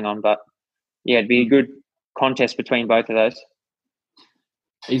were bowling on. But yeah, it'd be a good contest between both of those.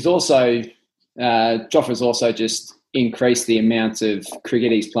 He's also Jofra's also just increased the amount of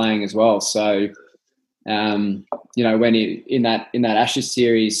cricket he's playing as well. So, when he in that Ashes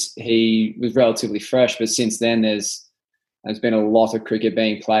series, he was relatively fresh, but since then there's been a lot of cricket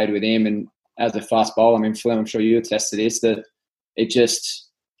being played with him. And as a fast bowler, I mean, Flem, I'm sure you attest to this, that the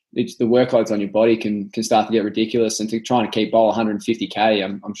workloads on your body can start to get ridiculous, and to try and keep bowl 150k,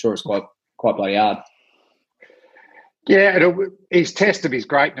 I'm sure it's quite bloody hard. Yeah, his test of his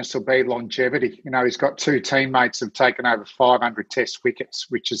greatness will be longevity. He's got two teammates who've taken over 500 Test wickets,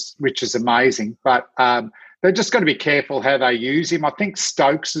 which is amazing. But they're just got to be careful how they use him. I think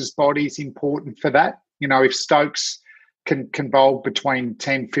Stokes' body is important for that. If Stokes can bowl between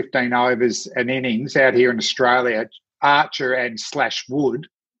 10, 15 overs an innings out here in Australia, Archer and /Wood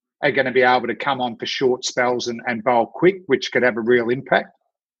are going to be able to come on for short spells and bowl quick, which could have a real impact.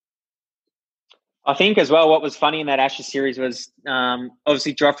 I think as well, what was funny in that Ashes series was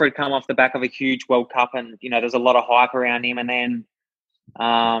obviously Jofra had come off the back of a huge World Cup, and there's a lot of hype around him. And then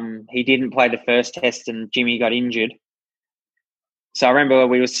he didn't play the first test, and Jimmy got injured. So I remember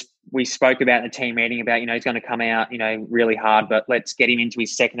we spoke about in the team meeting about he's going to come out really hard, but let's get him into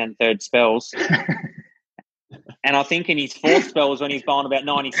his second and third spells. And I think in his fourth spell was when he's bowling about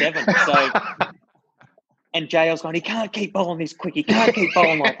 97. So. And JL's going, he can't keep bowling this quick. He can't keep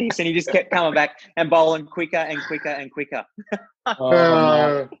bowling like this. And he just kept coming back and bowling quicker and quicker and quicker.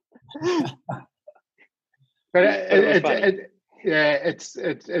 But it's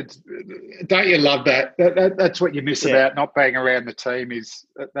don't you love that? That's what you miss about not being around the team, is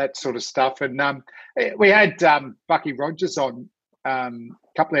that sort of stuff. And we had Bucky Rogers on a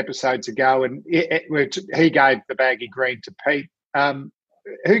couple of episodes ago, and he gave the baggy green to Pete.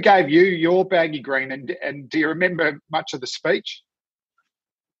 Who gave you your baggy green, and do you remember much of the speech?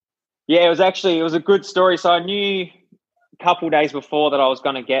 Yeah, it was a good story. So I knew a couple of days before that I was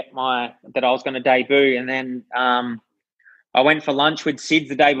going to debut, and then I went for lunch with Sids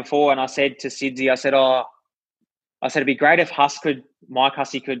the day before, and I said to Sidsy, I said it'd be great if Mike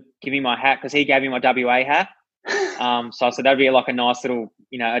Hussey could give me my hat, because he gave me my WA hat. So I said that'd be like a nice little,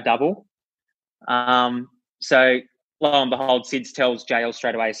 a double. So lo and behold, Sids tells JL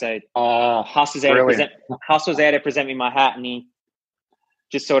straight away. So Huss was there to present me my hat, and he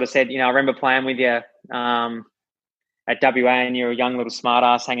just sort of said, I remember playing with you at WA, and you're a young little smart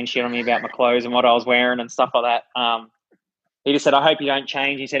ass hanging shit on me about my clothes and what I was wearing and stuff like that. He just said, I hope you don't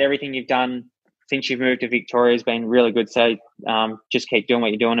change. He said, everything you've done since you've moved to Victoria has been really good. So just keep doing what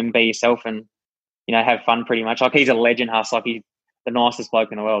you're doing and be yourself, and, have fun pretty much. Like, he's a legend, Huss. Like, he's the nicest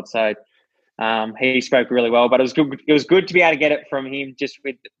bloke in the world. So he spoke really well, but it was good. It was good to be able to get it from him, just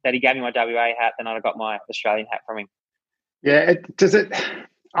with that he gave me my WA hat, then I got my Australian hat from him. Yeah,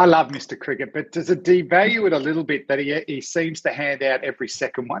 I love Mr. Cricket, but does it devalue it a little bit that he seems to hand out every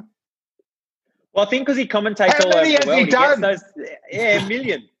second one? Well, I think because he commentates all over the world, he gets those, a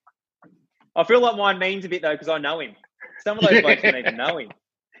million. I feel like mine means a bit though, because I know him. Some of those blokes don't even know him.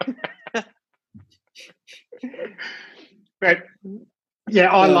 But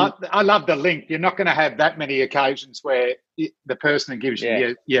yeah, I love the link. You're not going to have that many occasions where the person who gives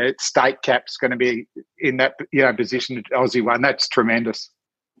you your state cap's going to be in that position, Aussie one. That's tremendous.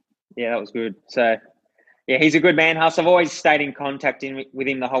 Yeah, that was good. So yeah, he's a good man, Huss. I've always stayed in contact with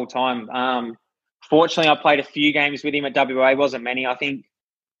him the whole time. Fortunately, I played a few games with him at WA. Wasn't many. I think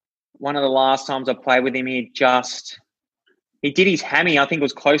one of the last times I played with him, he did his hammy. I think it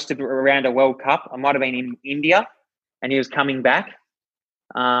was close to around a World Cup. I might have been in India, and he was coming back.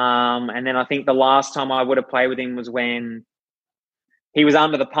 And then I think the last time I would have played with him was when he was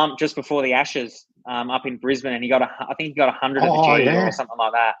under the pump just before the Ashes up in Brisbane, and I think he got 100 at the G or something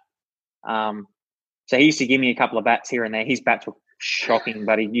like that. So he used to give me a couple of bats here and there. His bats were shocking,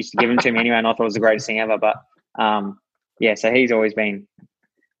 but he used to give them to me anyway, and I thought it was the greatest thing ever. But so he's always been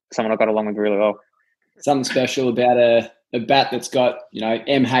someone I got along with really well. Something special about a bat that's got,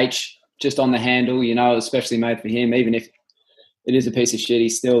 MH just on the handle, especially made for him. Even if it is a piece of shit,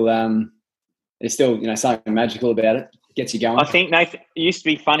 he's still there's still something magical about it. Gets you going. I think, Nathan, it used to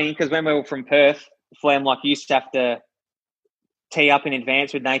be funny because when we were from Perth, Flem, used to have to tee up in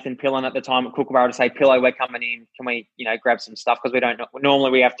advance with Nathan Pillen at the time at Kookaburra to say, Pillow, we're coming in. Can we, grab some stuff? Because we don't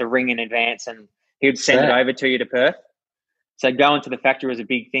normally we have to ring in advance and he would send it over to you to Perth. So going to the factory was a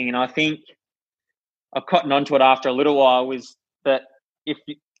big thing. And I think I cottoned onto it after a little while was that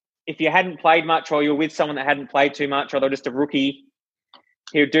if you hadn't played much or you're with someone that hadn't played too much or they're just a rookie,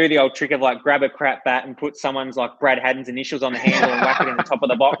 he would do the old trick of like grab a crap bat and put someone's like Brad Haddon's initials on the handle and whack it in the top of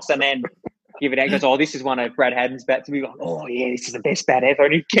the box and then give it out. He goes, oh, this is one of Brad Haddon's bats. And we go, oh, yeah, this is the best bat ever.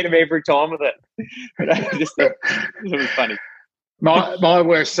 And he'd get him every time with it. It was funny. My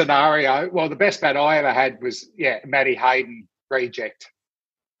worst scenario, well, the best bat I ever had was, Matty Hayden reject.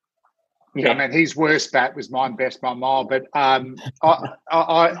 Yeah. I mean, his worst bat was mine best by a mile. But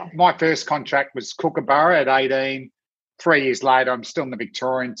my first contract was Kookaburra at 18. 3 years later, I'm still in the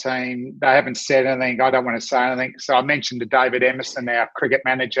Victorian team. They haven't said anything. I don't want to say anything. So I mentioned to David Emerson, our cricket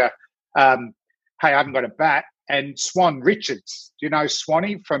manager, hey, I haven't got a bat. And Swan Richards, do you know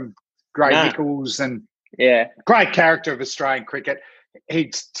Swanee from Grey Nichols and great character of Australian cricket.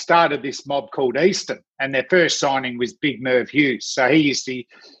 He'd started this mob called Easton, and their first signing was Big Merv Hughes. So he used to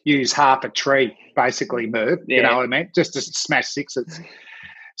use half a tree, basically, Merv, you know what I mean, just to smash sixes.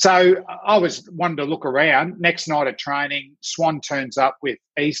 So I was wanting to look around. Next night of training, Swan turns up with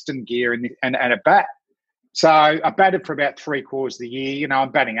Easton gear and a bat. So I batted for about 3/4 of the year. You know,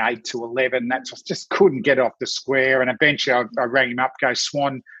 I'm batting 8 to 11. Just couldn't get off the square. And eventually I rang him up, go,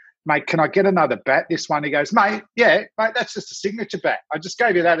 Swan, mate, can I get another bat? This one, he goes, mate, that's just a signature bat. I just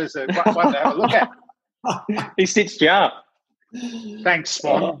gave you that as a one to have a look at. He stitched you up. Thanks,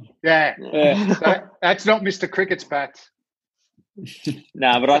 Swan. Yeah. So that's not Mr. Cricket's bat.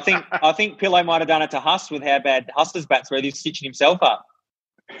 No, but I think Pillow might have done it to Huss with how bad Huss's bats were. He's stitching himself up.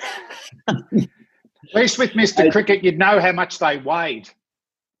 At least with Mr. Cricket, you'd know how much they weighed.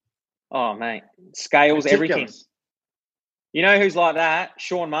 Oh, mate. Scales, everything. You know who's like that?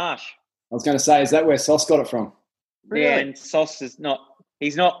 Sean Marsh. I was going to say, is that where Sauce got it from? Really? Yeah, and Sauce is not –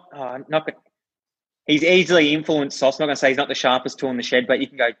 he's easily influenced, Sauce. I'm not going to say he's not the sharpest tool in the shed, but you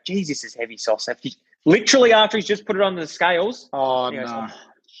can go, geez, this is heavy, Sauce. Literally after he's just put it on the scales. Oh, he goes, no. Oh,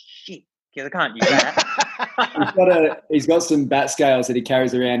 shit. Yeah, I can't use that. He's got some bat scales that he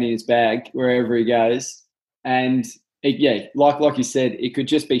carries around in his bag wherever he goes. And, like you said, it could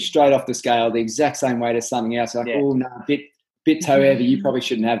just be straight off the scale, the exact same weight as something else. Like, oh, no, bit toe heavy. You probably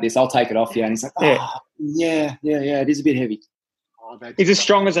shouldn't have this. I'll take it off you. And he's like, it is a bit heavy. Oh, he's as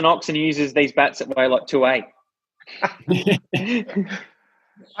strong as an ox and he uses these bats that weigh like 2'8".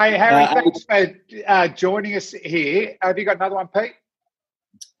 Hey, Harry, thanks for joining us here. Have you got another one, Pete?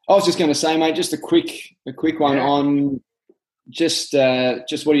 I was just going to say, mate, just a quick one on just what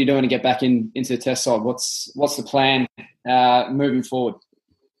are you doing to get back into the test side? What's the plan moving forward?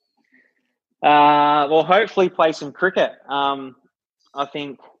 Well, hopefully play some cricket. I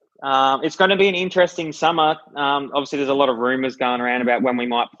think it's going to be an interesting summer. Obviously, there's a lot of rumours going around about when we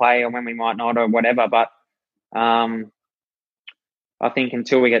might play or when we might not or whatever, but I think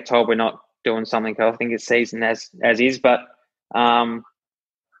until we get told we're not doing something, I think it's season as is. But I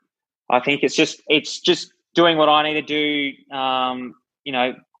think it's just doing what I need to do.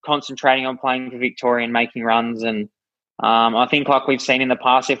 Concentrating on playing for Victoria and making runs. And I think, like we've seen in the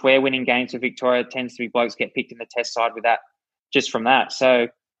past, if we're winning games for Victoria, it tends to be blokes get picked in the test side with that, just from that. So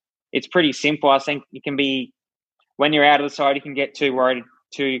it's pretty simple. I think you can be, when you're out of the side, you can get too worried,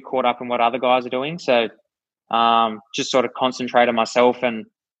 too caught up in what other guys are doing. So just sort of concentrate on myself. And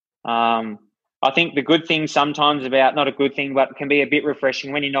I think the good thing sometimes about, not a good thing, but can be a bit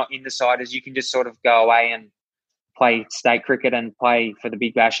refreshing when you're not in the side, is you can just sort of go away and play state cricket and play for the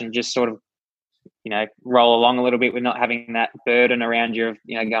Big Bash and just sort of, roll along a little bit with not having that burden around you of,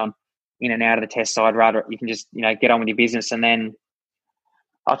 going in and out of the test side. Rather, you can just, get on with your business. And then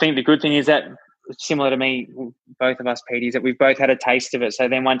I think the good thing is that, similar to me, both of us, Pete, is that we've both had a taste of it. So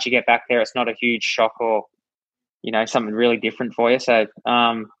then once you get back there, it's not a huge shock or, something really different for you. So,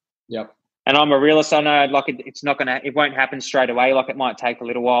 yep. And I'm a realist. I know, it won't happen straight away. Like, it might take a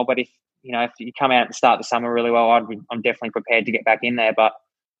little while, but if you come out and start the summer really well, I'm definitely prepared to get back in there. But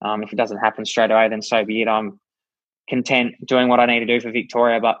if it doesn't happen straight away, then so be it. I'm content doing what I need to do for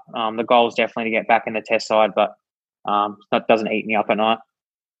Victoria, but the goal is definitely to get back in the test side, but that doesn't eat me up at night.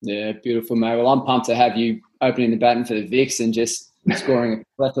 Yeah, beautiful, mate. Well, I'm pumped to have you opening the baton for the Vicks and just scoring a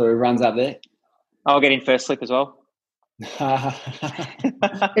plethora of runs up there. I'll get in first slip as well.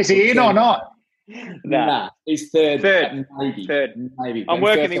 Is he in or not? Nah, he's third. Maybe. I'm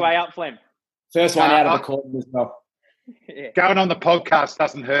working my way up, Flem. First one out of the cordon as well. Yeah. Going on the podcast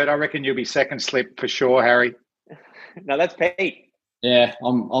doesn't hurt. I reckon you'll be second slip for sure, Harry. No, that's Pete. Yeah,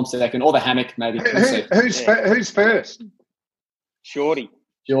 I'm second. Or the hammock, maybe. Who's first? Shorty's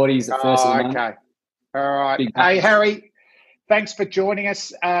the first. Okay. All right. Hey, Harry, thanks for joining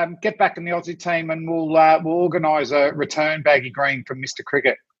us. Get back in the Aussie team and we'll organise a return baggy green from Mr.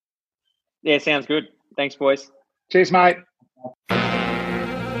 Cricket. Yeah, sounds good. Thanks, boys. Cheers, mate.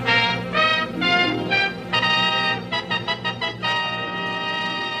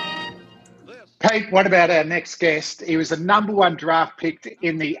 Pete, what about our next guest? He was the number one draft pick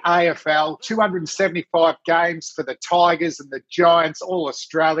in the AFL, 275 games for the Tigers and the Giants, all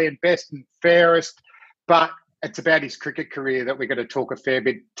Australian, best and fairest. But it's about his cricket career that we're going to talk a fair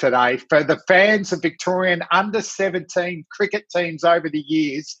bit today. For the fans of Victorian under-17 cricket teams over the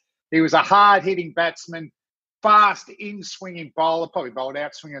years, he was a hard-hitting batsman, fast in-swinging bowler, probably bowled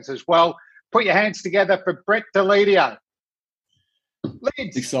out-swingers as well. Put your hands together for Brett Deledio.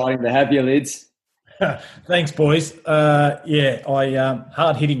 It's exciting to have you, Lids. Thanks, boys. Hard-hitting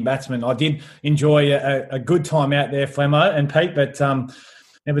batsman. I did enjoy a good time out there, Flemo and Pete, but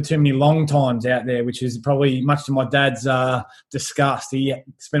never too many long times out there, which is probably much to my dad's disgust. He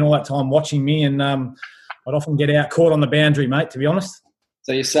spent all that time watching me, and I'd often get out caught on the boundary, mate, to be honest.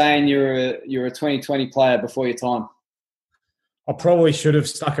 So you're saying you're a 2020 player before your time? I probably should have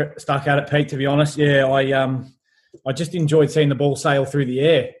stuck at it, Pete, to be honest. Yeah, I just enjoyed seeing the ball sail through the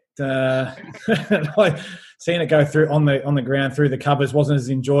air. Seeing it go through on the ground through the covers wasn't as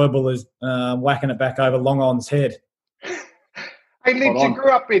enjoyable as whacking it back over Long On's head. Hey, Lids, you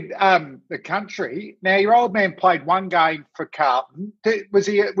grew up in the country. Now, your old man played one game for Carlton. Was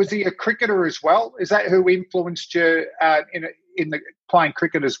he a cricketer as well? Is that who influenced you in the playing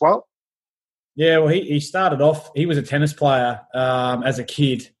cricket as well? Yeah, well, he started off. He was a tennis player as a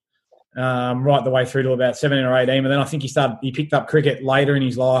kid. Right the way through to about 17 or 18. And then I think he picked up cricket later in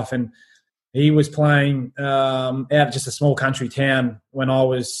his life, and he was playing out of just a small country town when I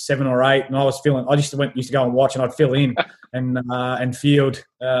was 7 or 8, and I used to go and watch, and I'd fill in and field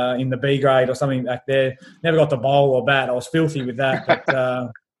in the B grade or something back there. Never got to bowl or bat. I was filthy with that.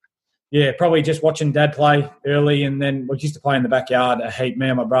 But probably just watching Dad play early, and then we used to play in the backyard a heap, me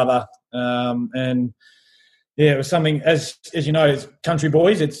and my brother. Yeah, it was something, as you know, as country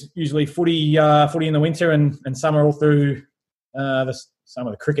boys, it's usually footy in the winter and summer all through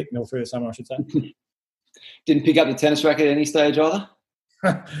the cricket all through the summer, I should say. Didn't pick up the tennis racket at any stage either?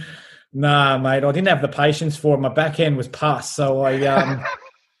 Nah, mate, I didn't have the patience for it. My backhand was pus, so I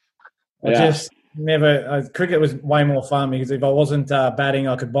just never. Cricket was way more fun because if I wasn't batting,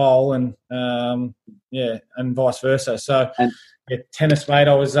 I could bowl, and vice versa. So, tennis, mate,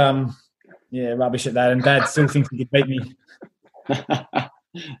 I was rubbish at that, and Dad still thinks he could beat me.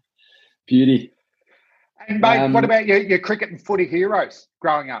 Beauty. And mate, what about your cricket and footy heroes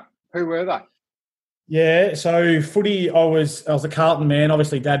growing up? Who were they? Yeah, so footy, I was a Carlton man.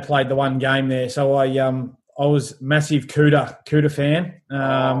 Obviously, Dad played the one game there, so I was massive Cooter fan,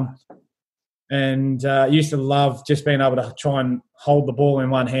 and used to love just being able to try and hold the ball in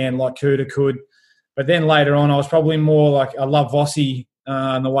one hand like Cooter could. But then later on, I was probably more like I love Aussie.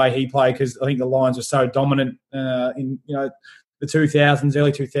 And the way he played, because I think the Lions were so dominant in the 2000s,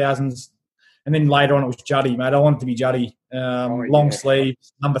 early 2000s, and then later on it was Juddy, mate. I wanted to be Juddy, long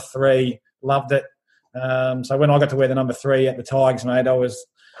sleeves, number 3, loved it. So when I got to wear the number 3 at the Tigers, mate, I was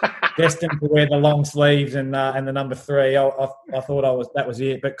destined to wear the long sleeves and the number 3. I thought that was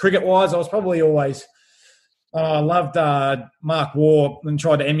it. But cricket wise, I was probably always. I loved Mark Waugh and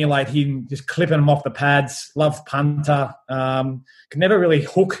tried to emulate him, just clipping him off the pads. Loved punter. Could never really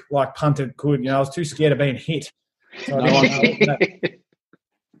hook like punter could. I was too scared of being hit. So I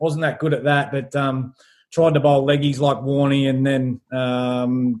wasn't that good at that. But tried to bowl leggies like Warney, and then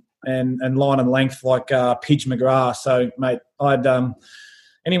and line and length like Pidge McGrath. So mate, I'd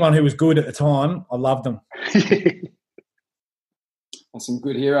anyone who was good at the time, I loved them. Some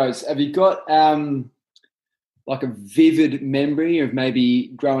good heroes. Have you got like a vivid memory of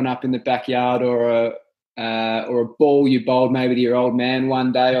maybe growing up in the backyard, or a ball you bowled maybe to your old man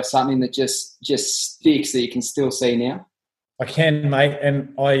one day, or something that just sticks that you can still see now? I can, mate,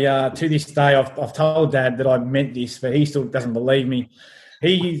 and I to this day I've told Dad that I meant this, but he still doesn't believe me.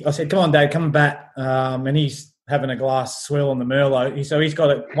 I said, "Come on, Dad, come back," and he's having a glass swill on the Merlot. So he's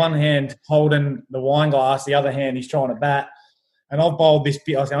got one hand holding the wine glass, the other hand he's trying to bat. And I've bowled this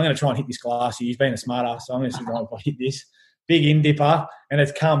bit. I said, I'm going to try and hit this glass. He's been a smart ass, so I'm going to see if I hit this. Big in dipper, and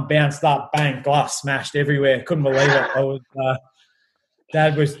it's come, bounced up, bang, glass smashed everywhere. Couldn't believe it.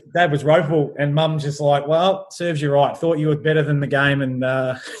 Dad was ropeable, and Mum's just like, well, serves you right. Thought you were better than the game, and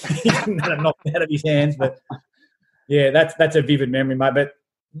he didn't have it knocked out of his hands. But yeah, that's a vivid memory, mate. But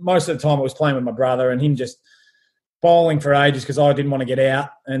most of the time I was playing with my brother, and him just bowling for ages because I didn't want to get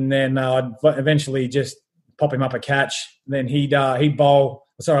out, and then I'd eventually just pop him up a catch. Then he'd bowl.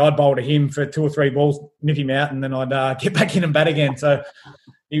 I'd bowl to him for 2 or 3 balls, nip him out, and then I'd get back in and bat again. So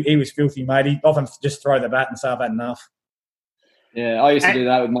he was filthy, mate. He'd often just throw the bat and say, I've had enough. Yeah, I used to do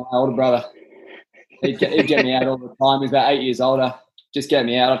that with my older brother. He'd get me out all the time. He was about 8 years older. Just get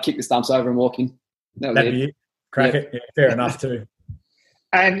me out. I'd kick the stumps over and walk in. That'd be it. Crack it. Yeah, fair enough too.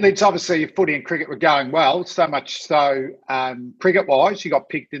 And it's obviously footy and cricket were going well, so much so cricket-wise, you got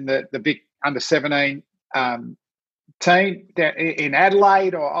picked in the Vic under-17 team in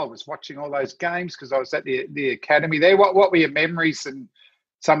Adelaide. Or I was watching all those games because I was at the academy there. What were your memories and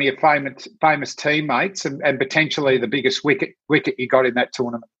some of your famous teammates and potentially the biggest wicket you got in that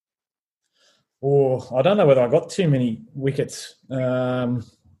tournament? Oh, I don't know whether I got too many wickets.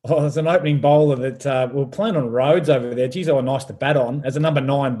 I was an opening bowler that we were playing on roads over there. Geez, they were nice to bat on. As a number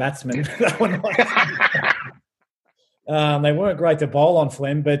 9 batsman, they were nice. They weren't great to bowl on,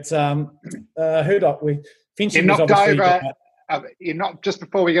 Flem, but Finchy was obviously... You're not, just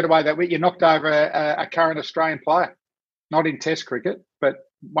before we get away that week, you knocked over a current Australian player, not in Test cricket, but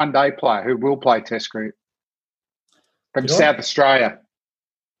one-day player who will play Test cricket from South Australia.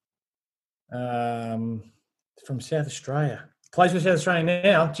 From South Australia. Plays for South Australia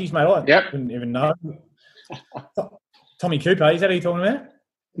now. Geez, mate, I wouldn't even know. Tommy Cooper, is that who you're talking about?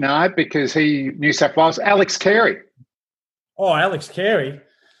 No, because he New South Wales. Alex Carey. Oh, Alex Carey.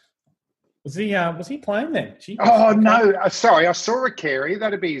 Was he playing then? No. Sorry, I saw a Carey.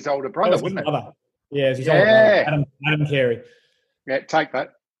 That'd be his older brother, wouldn't it? Yeah, it's his older brother, Adam Carey. Yeah, take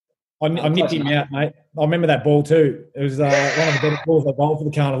that. I nipped him out, mate. I remember that ball too. It was one of the better balls I bowled for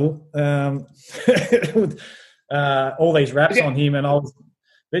the carnival. All these raps on him, and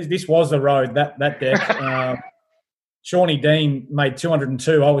this was the road, that deck. Shawnee Dean made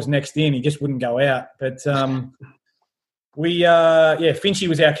 202. I was next in. He just wouldn't go out. But Finchy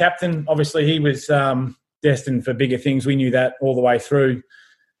was our captain. Obviously, he was destined for bigger things. We knew that all the way through.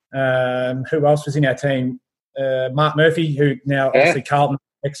 Who else was in our team? Mark Murphy, who now obviously Carlton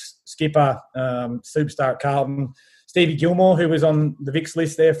ex-skipper, superstar at Carlton. Stevie Gilmore, who was on the Vicks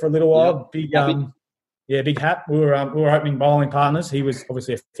list there for a little while. Big hat. We were opening bowling partners. He was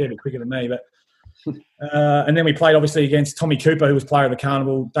obviously a fair bit quicker than me, but and then we played obviously against Tommy Cooper, who was player of the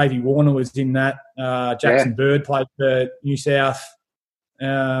carnival. Davey Warner was in that. Jackson Bird played for New South.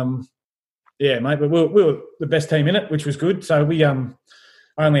 Mate, but we were the best team in it, which was good. So we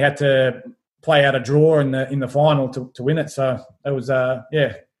only had to play out a draw in the final to win it. So that was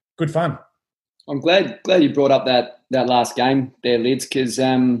good fun. I'm glad you brought up that last game there, Lids, because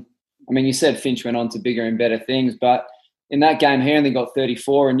you said Finch went on to bigger and better things, but in that game he only got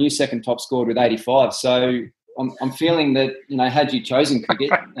 34 and you second top scored with 85. So I'm feeling that, had you chosen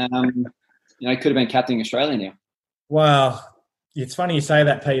cricket, could have been captaining Australia now. Well, it's funny you say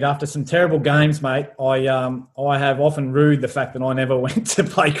that, Pete. After some terrible games, mate, I have often rued the fact that I never went to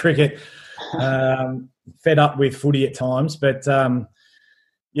play cricket. Fed up with footy at times, but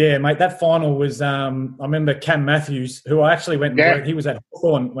mate, that final was. I remember Cam Matthews, who I actually went. Yeah. He was at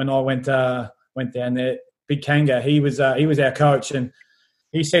Hawthorn when I went down there. Big Kanga. He was our coach, and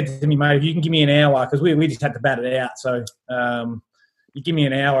he said to me, "Mate, if you can give me an hour, because we just had to bat it out. So you give me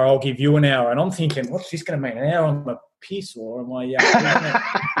an hour, I'll give you an hour." And I'm thinking, what's this going to mean? An hour on the piss, or am I?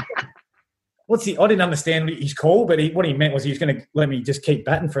 I didn't understand his call, but what he meant was he was going to let me just keep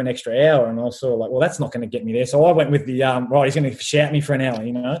batting for an extra hour. And I was sort of like, well, that's not going to get me there. So I went with the, he's going to shout me for an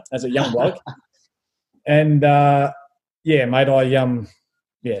hour, as a young bloke. And, mate,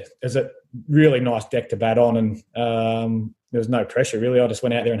 it was a really nice deck to bat on. And there was no pressure, really. I just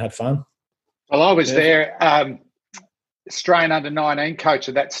went out there and had fun. Well, I was there, Australian under-19 coach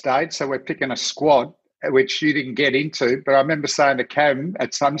at that stage. So we're picking a squad, which you didn't get into, but I remember saying to Cam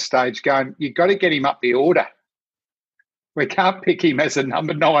at some stage, going, you've got to get him up the order. We can't pick him as a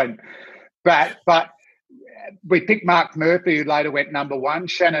number 9. But we picked Mark Murphy, who later went number 1,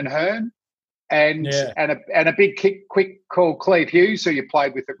 Shannon Hearn, and a big quick call, Cleve Hughes, who you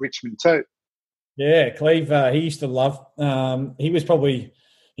played with at Richmond too. Yeah, Cleve, he used to love.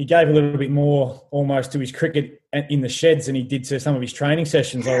 He gave a little bit more almost to his cricket in the sheds than he did to some of his training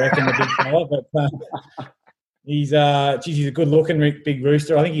sessions, I reckon, the big fella. But he's a good-looking big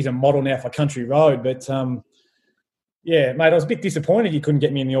rooster. I think he's a model now for Country Road. But, mate, I was a bit disappointed you couldn't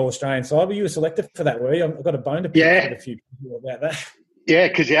get me in the All-Australian side, but you were selected for that, were you? I've got a bone to pick with a few people about that. Yeah,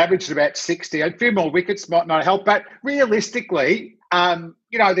 because you averaged about 60. A few more wickets might not help. But realistically,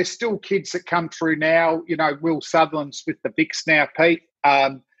 there's still kids that come through now. Will Sutherland's with the Vicks now, Pete.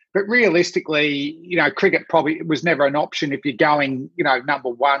 But realistically, cricket probably was never an option if you're going, number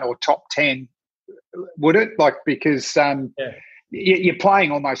 1 or top 10, would it? Like, because you're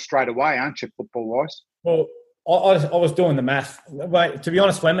playing almost straight away, aren't you, football-wise? Well, I was doing the math. But to be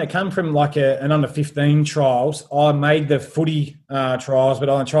honest, when they come from like an under-15 trials, I made the footy trials, but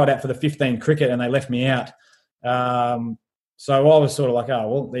I tried out for the 15 cricket and they left me out. So I was sort of like, oh,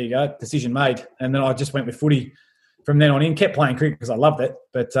 well, there you go, decision made. And then I just went with footy from then on in, kept playing cricket because I loved it.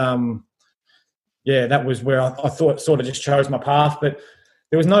 But, that was where I thought sort of just chose my path. But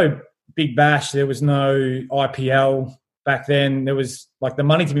there was no Big Bash. There was no IPL back then. There was like the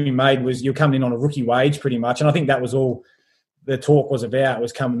money to be made was you're coming in on a rookie wage pretty much. And I think that was all the talk was about,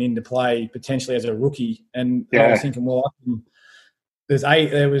 was coming in to play potentially as a rookie. And I was thinking, well,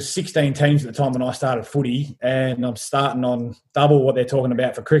 there was 16 teams at the time when I started footy, and I'm starting on double what they're talking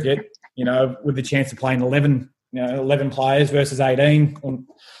about for cricket, with the chance of playing 11 players versus 18.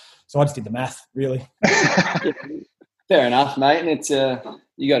 So I just did the math, really. Fair enough, mate. And it's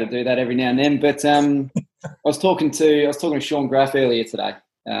you got to do that every now and then. But I was talking to Sean Graff earlier today.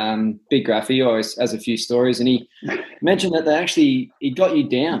 Big Graff, he always has a few stories, and he mentioned that he got you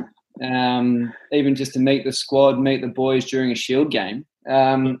down, even just to meet the squad, meet the boys during a Shield game.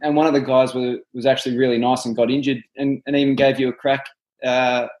 And one of the guys was actually really nice and got injured, and even gave you a crack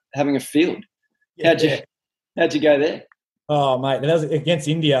having a field. Yeah, How'd you go there? Oh, mate, that was against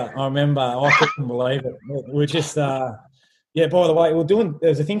India. I remember. I couldn't believe it. We're just, by the way,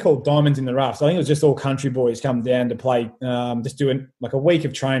 there's a thing called Diamonds in the Rough. So I think it was just all country boys come down to play, just doing like a week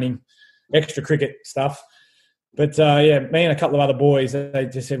of training, extra cricket stuff. But, me and a couple of other boys, they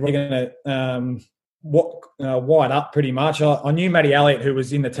just said, we're going to wide up pretty much. I knew Matty Elliott, who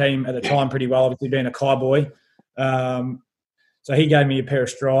was in the team at the time pretty well, obviously being a Kai boy. So he gave me a pair of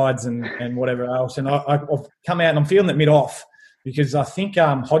strides and whatever else. And I've come out and I'm feeling it mid-off because I think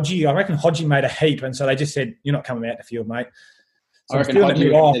I reckon Hodgie made a heap. And so they just said, you're not coming out the field, mate. So I reckon Hodgie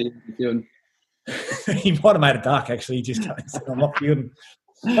mid-off. He might have made a duck, actually. He just said, I'm not fielding.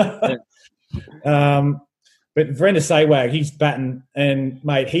 But Vrenda Sehwag, he's batting, and,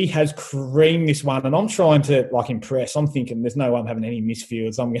 mate, he has creamed this one. And I'm trying to, impress. I'm thinking there's no way I'm having any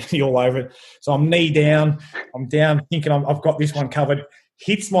misfields. I'm going to be all over it. So I'm knee down. I'm down thinking I've got this one covered.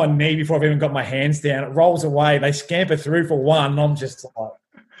 Hits my knee before I've even got my hands down. It rolls away. They scamper through for one. And I'm just like,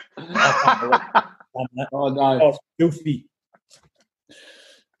 oh, no. I was filthy.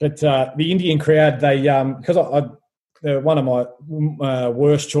 But the Indian crowd, they because one of my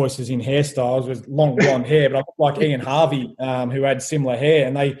worst choices in hairstyles was long blonde hair, but I looked like Ian Harvey, who had similar hair,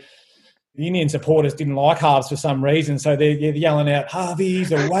 and the Indian supporters didn't like Harves for some reason, so they're yelling out,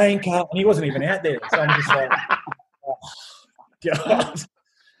 Harvey's a wanker, and he wasn't even out there. So I'm just like, oh, God.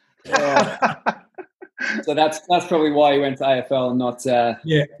 Yeah. So that's probably why you went to AFL and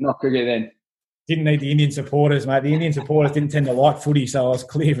not cricket then. Didn't need the Indian supporters, mate. The Indian supporters didn't tend to like footy, so I was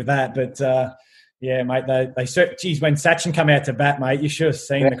clear with that. But, mate, when Sachin come out to bat, mate, you should have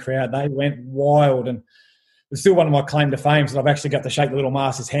seen the crowd. They went wild, and it's still one of my claim to fame, so I've actually got to shake the little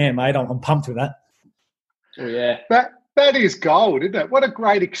master's hand, mate. I'm pumped with that. Oh, yeah. That is gold, isn't it? What a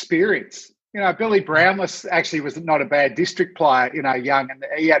great experience. Billy Brownless actually was not a bad district player, young, and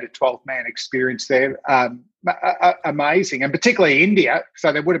he had a 12-man experience there. Amazing, and particularly India,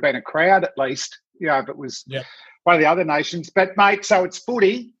 so there would have been a crowd at least, if it was one of the other nations. But, mate, so it's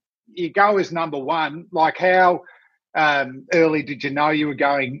footy. You go as number one. Like, how early did you know you were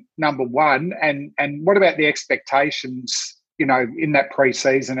going number one? And what about the expectations, in that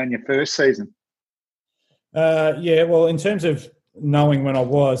pre-season and your first season? Well, in terms of knowing when I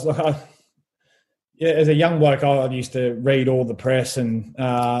was, as a young bloke, I used to read all the press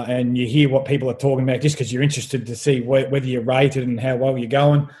and you hear what people are talking about just because you're interested to see whether you're rated and how well you're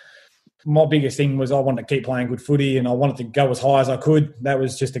going. My biggest thing was I wanted to keep playing good footy and I wanted to go as high as I could. That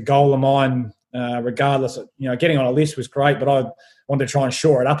was just a goal of mine, regardless of, getting on a list was great, but I wanted to try and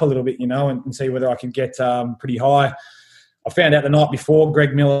shore it up a little bit, and see whether I could get pretty high. I found out the night before,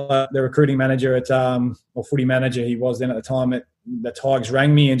 Greg Miller, the recruiting manager or footy manager he was then at the time, the Tigers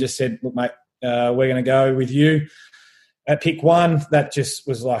rang me and just said, look, mate, we're going to go with you at pick one. That just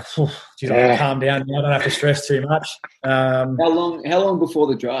was like, I calm down now. I don't have to stress too much. How long before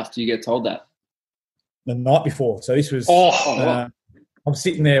the draft do you get told that? The night before. So this was I'm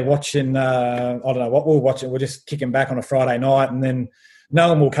sitting there watching, I don't know what we were watching. We're just kicking back on a Friday night, and then no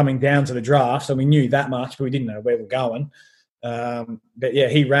one were coming down to the draft. So we knew that much, but we didn't know where we're going. But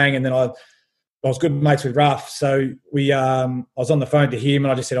he rang, and then I was good mates with Ruff. So I was on the phone to him,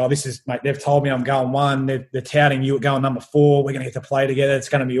 and I just said, this is, mate, they've told me I'm going one. They're touting you at going number 4. We're going to get to play together. It's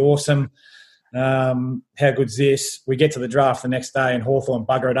going to be awesome. How good's this? We get to the draft the next day, and Hawthorn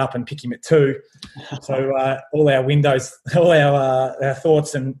bugger it up and pick him at 2. So all our windows, all our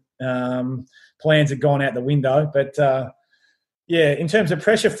thoughts and plans had gone out the window. But, in terms of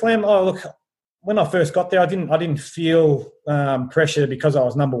pressure, Flem, look, when I first got there, I didn't feel pressure because I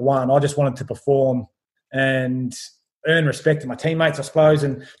was number one. I just wanted to perform and earn respect of my teammates, I suppose,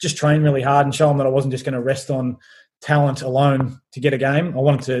 and just train really hard and show them that I wasn't just going to rest on talent alone to get a game. I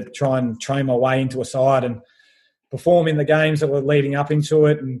wanted to try and train my way into a side and perform in the games that were leading up into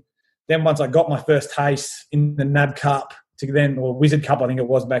it. And then once I got my first taste in the NAB Cup or Wizard Cup, I think it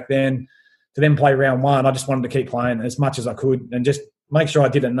was back then, to then play round one, I just wanted to keep playing as much as I could and just make sure I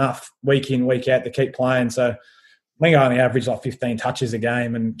did enough week in, week out to keep playing. So I think I only averaged like 15 touches a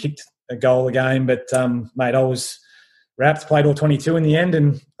game and kicked a goal a game. But, mate, I was wrapped, played all 22 in the end.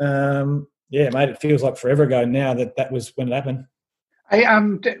 And, mate, it feels like forever ago now that was when it happened. Hey,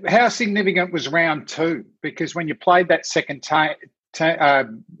 how significant was round two? Because when you played that second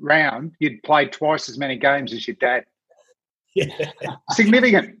round, you'd played twice as many games as your dad. Yeah.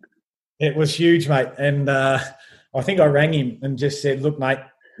 Significant. It was huge, mate. And I think I rang him and just said, look, mate,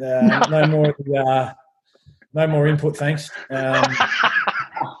 no more input, thanks. I've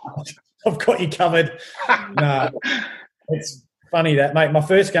got you covered. No, it's funny that, mate, my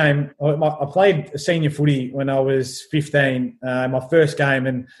first game, I played senior footy when I was 15, my first game,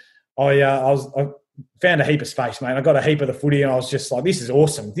 and I found a heap of space, mate. I got a heap of the footy and I was just like, this is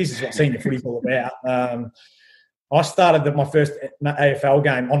awesome. This is what senior footy's all about. I started my first AFL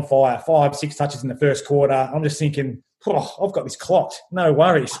game on fire, 5-6 touches in the first quarter. I'm just thinking, I've got this clocked. No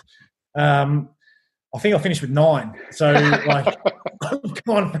worries. I think I finished with 9. So, like, I've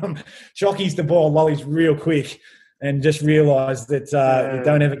gone from jockeys to ball lollies real quick and just realised that you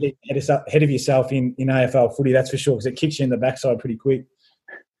don't ever get ahead of yourself in AFL footy, that's for sure, because it kicks you in the backside pretty quick.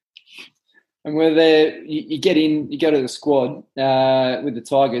 And were there, you get in, you go to the squad with the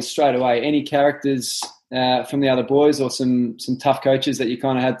Tigers straight away. Any characters from the other boys or some tough coaches that you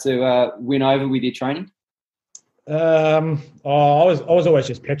kind of had to win over with your training? I was always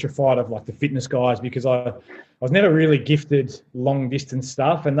just petrified of like the fitness guys because I was never really gifted long distance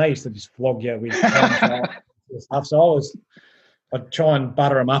stuff, and they used to just flog you with stuff. So I'd try and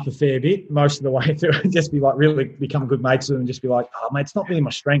butter them up a fair bit most of the way through, and just be like really become good mates with them, and just be like, oh mate, it's not really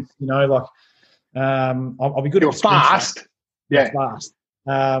my strength, you know. Like I'll be good. You're at fast, fast.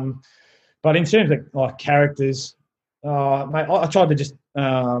 But in terms of like characters, mate, I tried to just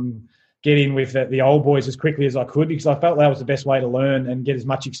get in with the old boys as quickly as I could because I felt that was the best way to learn and get as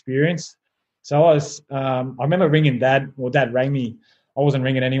much experience. So I remember ringing Dad, or Dad rang me. I wasn't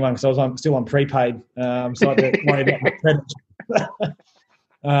ringing anyone because I was still on prepaid, so I had to worry about my credit.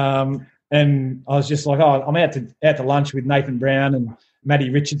 And I was just like, I'm out to lunch with Nathan Brown and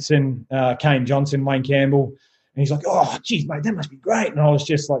Matty Richardson, Kane Johnson, Wayne Campbell. And he's like, oh, geez, mate, that must be great. And I was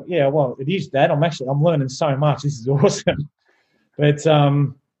just like, yeah, well, it is, Dad. I'm learning so much. This is awesome. But,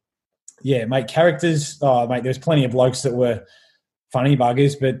 mate, characters, mate, there's plenty of blokes that were funny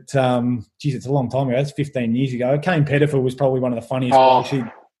buggers. But, it's a long time ago. That's 15 years ago. Kane Pettifer was probably one of the funniest blokes.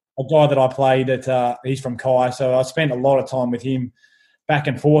 A guy that I played at, he's from Kai. So I spent a lot of time with him back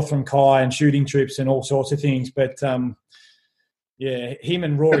and forth from Kai and shooting trips and all sorts of things. But, him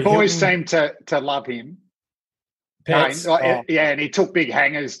and Rory. The boys seem to love him. Pets, yeah, and he took big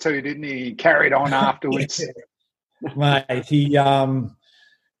hangers too, didn't he? He carried on afterwards. Mate, he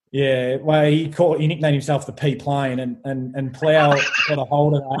he nicknamed himself the P plane, and Plough got a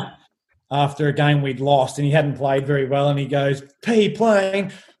hold of that after a game we'd lost, and he hadn't played very well, and he goes, P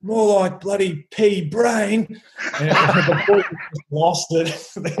plane, more like bloody P brain, and the boys just lost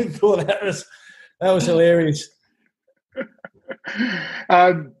it. They thought that was hilarious.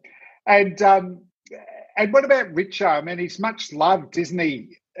 And what about Richo? I mean, he's much loved, isn't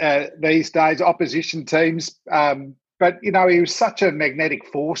he, these days, opposition teams. But, you know, he was such a magnetic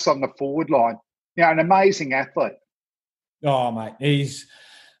force on the forward line. You know, an amazing athlete. Oh, mate, he's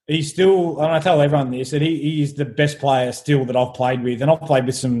still, and I tell everyone this, that he is the best player still that I've played with. And I've played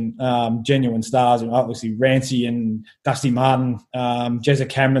with some genuine stars, obviously Rancy and Dusty Martin, Jezza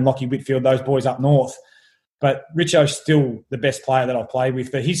Cameron, Lockie Whitfield, those boys up north. But Richo's still the best player that I've played with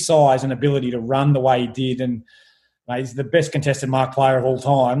for his size and ability to run the way he did. And mate, he's the best contested mark player of all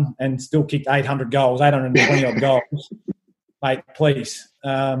time and still kicked 800 goals, 820-odd goals. Mate, please.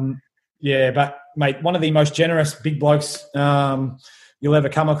 But, mate, one of the most generous big blokes you'll ever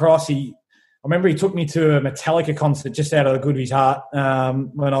come across. I remember he took me to a Metallica concert just out of the good of his heart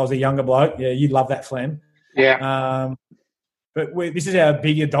when I was a younger bloke. Yeah, you'd love that, Flem. Yeah. But this is how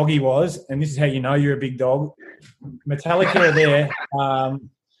big a dog he was, and this is how you know you're a big dog. Metallica are there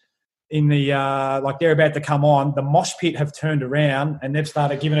in the they're about to come on. The mosh pit have turned around, and they've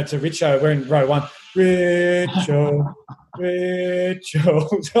started giving it to Richo. We're in row one. Richo.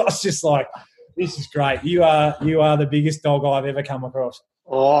 So I was just like, this is great. You are the biggest dog I've ever come across.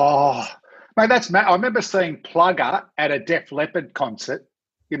 Oh, Mate, I remember seeing Plugger at a Def Leppard concert,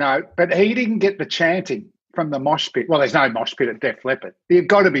 but he didn't get the chanting from the mosh pit. Well, there's no mosh pit at Def Leppard. You've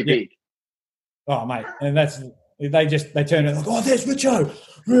got to be big. Oh, mate, and they turn it like, oh, there's Richo.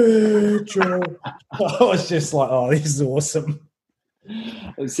 I was just like, oh, this is awesome.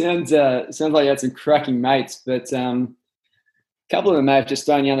 It sounds like you had some cracking mates, but a couple of them may have just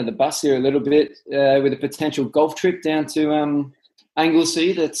thrown you under the bus here a little bit with a potential golf trip down to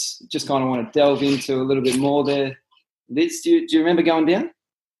Anglesey. That's just kind of want to delve into a little bit more there. Do you remember going down?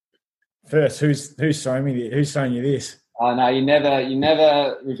 First, who's showing you this? Oh no, you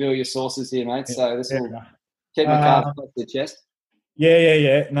never reveal your sources here, mate. So this will keep my cards close to the chest.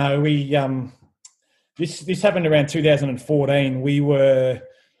 Yeah. No, we this happened around 2014. I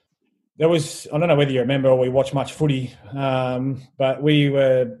don't know whether you remember or we watched much footy, but we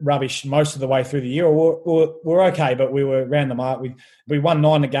were rubbish most of the way through the year. We're okay, but we were around the mark. We won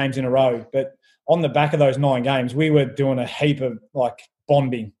 9 games in a row, but on the back of those 9 games, we were doing a heap of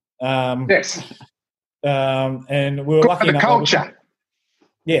bonding. Yes. And we were lucky enough. Culture.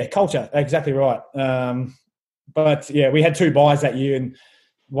 Yeah, culture. Exactly right. But yeah, we had 2 buys that year, and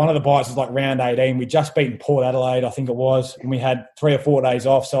one of the buys was round 18. We'd just beaten Port Adelaide, I think it was, and we had 3 or 4 days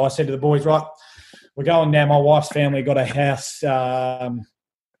off. So I said to the boys, right, we're going down. My wife's family got a house down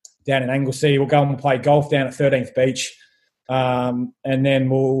in Anglesey. We'll go and play golf down at 13th Beach, and then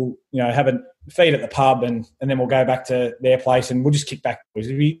we'll have a feed at the pub, and then we'll go back to their place, and we'll just kick back.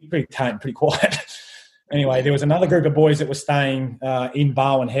 It'll be pretty tame, pretty quiet. Anyway, there was another group of boys that were staying in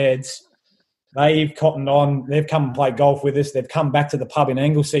Barwon Heads. They've cottoned on. They've come and played golf with us. They've come back to the pub in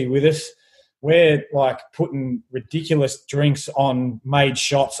Anglesey with us. We're putting ridiculous drinks on made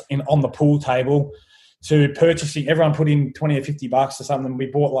shots on the pool table to purchasing. Everyone put in $20 or $50 or something. We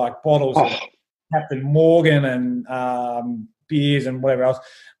bought bottles of Captain Morgan and beers and whatever else.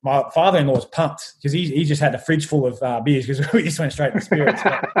 My father-in-law was pumped because he just had a fridge full of beers because we just went straight to spirits.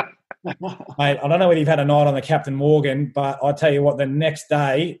 Mate, I don't know whether you've had a night on the Captain Morgan, but I tell you what, the next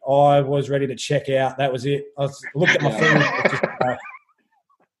day I was ready to check out. That was it. I looked at my food.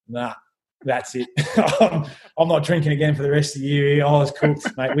 Nah, that's it. I'm not drinking again for the rest of the year. I was cooked,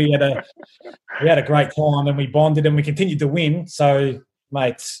 mate. We had a great time, and we bonded, and we continued to win. So,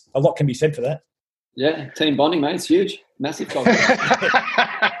 mate, a lot can be said for that. Yeah, team bonding, mate. It's huge, massive culture.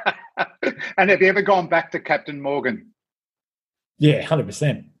 And have you ever gone back to Captain Morgan? Yeah,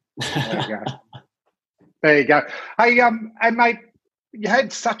 100%. There you go. Hey, and mate, you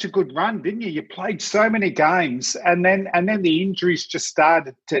had such a good run, didn't you? You played so many games, and then the injuries just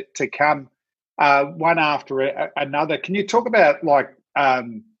started to come one after another. Can you talk about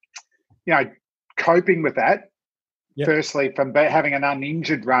coping with that? Yep. Firstly, from having an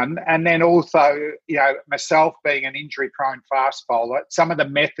uninjured run, and then also myself being an injury-prone fast bowler, some of the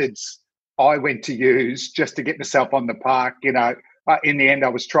methods I went to use just to get myself on the park. In the end, I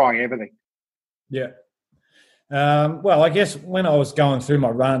was trying everything. Yeah. Well, I guess when I was going through my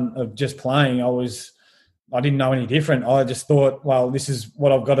run of just playing, I didn't know any different. I just thought, well, this is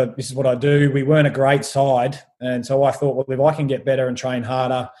what I've got to. This is what I do. We weren't a great side, and so I thought, well, if I can get better and train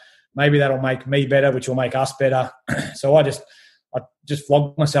harder, maybe that'll make me better, which will make us better. So I just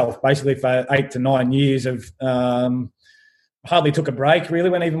flogged myself basically for 8 to 9 years of. Hardly took a break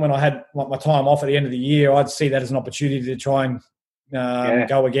really. Even when I had my time off at the end of the year, I'd see that as an opportunity to try and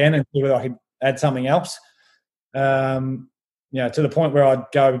go again and see whether I could add something else. To the point where I'd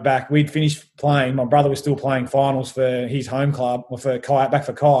go back. We'd finished playing. My brother was still playing finals for his home club, or for Kai,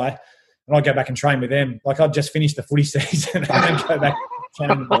 and I'd go back and train with them. I'd just finished the footy season and then go back and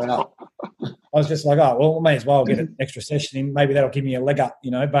train with them. I was just like, oh, well, I may as well get an extra session in. Maybe that'll give me a leg up,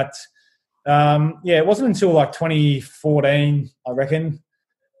 But it wasn't until 2014, I reckon.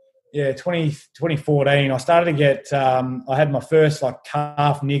 Yeah, 2014, I started to get. I had my first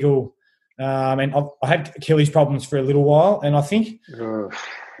calf niggle, and I had Achilles problems for a little while. And I think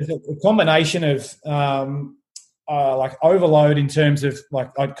it's a combination of overload in terms of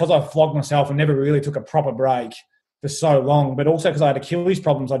because I flogged myself and never really took a proper break for so long, but also because I had Achilles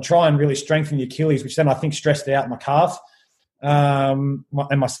problems, I'd try and really strengthen the Achilles, which then I think stressed out my calf and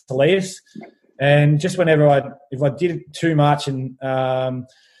my soleus. And just if I did it too much and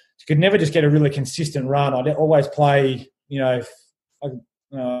could never just get a really consistent run, I'd always play,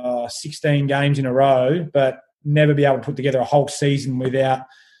 16 games in a row, but never be able to put together a whole season without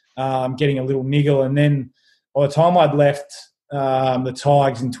getting a little niggle. And then by the time I'd left the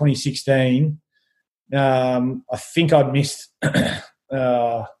Tigers in 2016, I think I'd missed when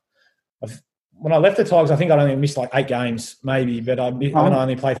I left the Tigers, I think I'd only missed 8 games maybe, but I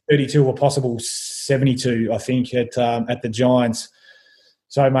only played 32 or possible 72, I think, at the Giants.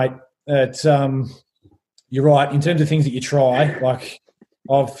 So, mate, it's you're right. In terms of things that you try, like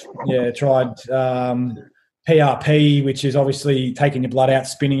I've tried PRP, which is obviously taking your blood out,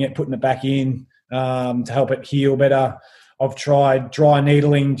 spinning it, putting it back in to help it heal better. I've tried dry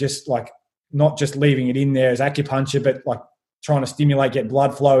needling, just like not just leaving it in there as acupuncture, but like trying to stimulate, get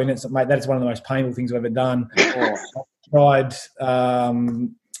blood flow in it. So, mate, that is one of the most painful things I've ever done. I've tried,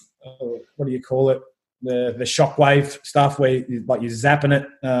 what do you call it? The shockwave stuff where you're zapping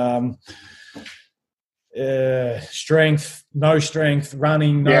it. Strength, no strength,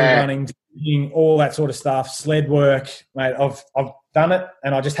 running, no running, all that sort of stuff. Sled work, mate. I've done it,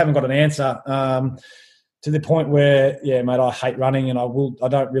 and I just haven't got an answer. To the point where, mate, I hate running, and I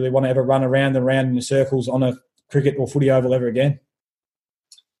don't really want to ever run around and around in the circles on a cricket or footy oval ever again.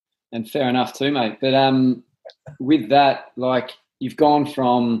 And fair enough too, mate. But with that, like, you've gone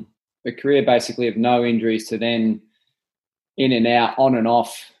from a career basically of no injuries to then in and out, on and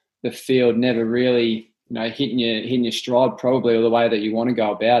off the field, never really, hitting your stride probably, or the way that you want to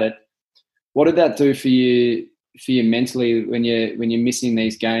go about it. What did that do for you mentally when you're missing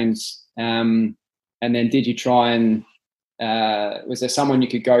these games? And then did you try and was there someone you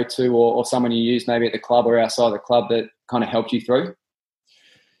could go to or someone you used maybe at the club or outside the club that kind of helped you through?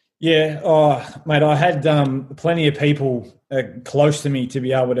 Yeah, mate, I had plenty of people close to me to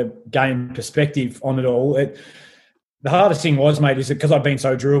be able to gain perspective on it all. The hardest thing was, mate, is that because I've been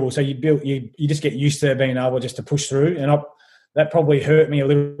so durable, so you just get used to being able just to push through. And that probably hurt me a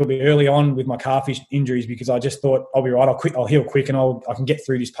little bit early on with my calf injuries, because I just thought I'll be right, I'll heal quick, and I can get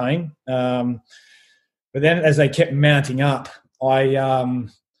through this pain. But then as they kept mounting up, I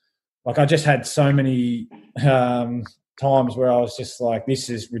just had so many times where I was just like, this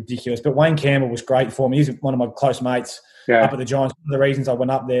is ridiculous. But Wayne Campbell was great for me. He's one of my close mates up at the Giants. One of the reasons I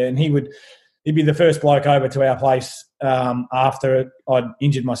went up there, and he'd be the first bloke over to our place after I'd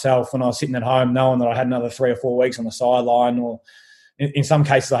injured myself when I was sitting at home, knowing that I had another 3 or 4 weeks on the sideline, or in some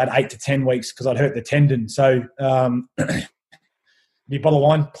cases I had 8 to 10 weeks because I'd hurt the tendon. So you bottle of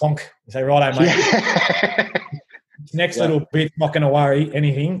wine, plonk, and say, righto, mate. Next little bit, not going to worry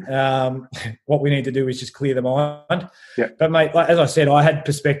anything. What we need to do is just clear the mind. Yeah. But, mate, as I said, I had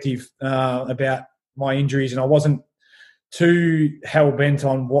perspective about my injuries, and I wasn't too hell-bent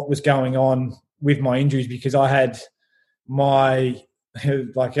on what was going on with my injuries, because I had I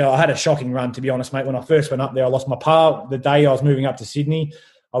had a shocking run, to be honest, mate. When I first went up there, I lost my pa the day I was moving up to Sydney.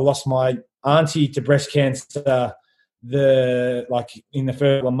 I lost my auntie to breast cancer in the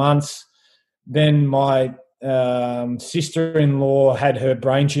first months. Then my sister-in-law had her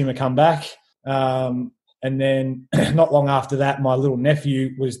brain tumour come back. And then not long after that, my little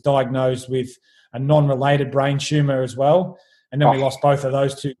nephew was diagnosed with a non-related brain tumour as well. And then we lost both of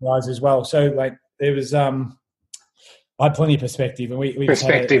those two guys as well. So, like, there was I had plenty of perspective. And we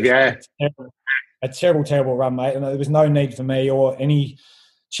perspective, a terrible, terrible run, mate. And there was no need for me or any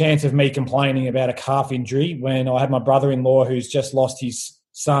chance of me complaining about a calf injury when I had my brother-in-law who's just lost his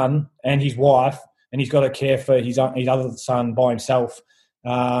son and his wife, and he's got to care for his other son by himself.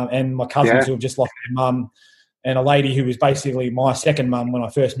 And my cousins who have just lost their mum, and a lady who was basically my second mum when I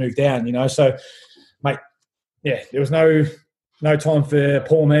first moved down, So, mate, there was no time for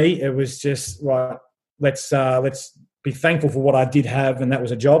poor me. It was just, right, let's be thankful for what I did have, and that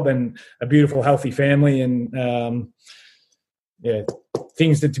was a job and a beautiful, healthy family, and,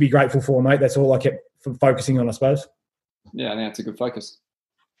 things to be grateful for, mate. That's all I kept focusing on, I suppose. Yeah, I think that's a good focus.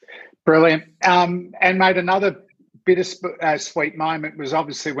 Brilliant. And, mate, another bittersweet moment was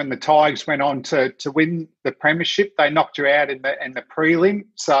obviously when the Tigers went on to win the premiership. They knocked you out in the prelim,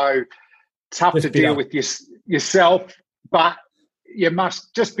 so tough to deal with yourself. But you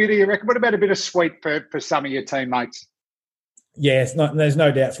must just bitter, you reckon. What about a bit of sweet for some of your teammates? Yeah, there's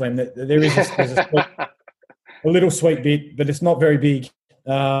no doubt, Flem, that there is a little sweet bit, but it's not very big.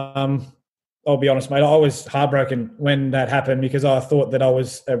 I'll be honest, mate. I was heartbroken when that happened, because I thought that I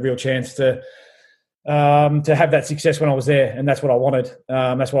was a real chance to have that success when I was there, and that's what I wanted.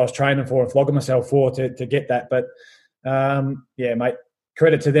 That's what I was training for and flogging myself for to get that. But mate,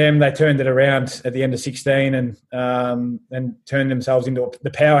 credit to them. They turned it around at the end of 16 and turned themselves into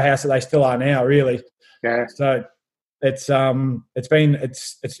the powerhouse that they still are now, really. Yeah. So it's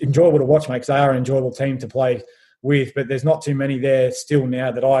enjoyable to watch, mate, because they are an enjoyable team to play with. But there's not too many there still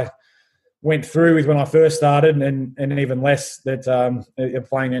now that I went through with when I first started, and even less that are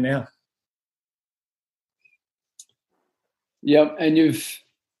playing there now. Yep, and we've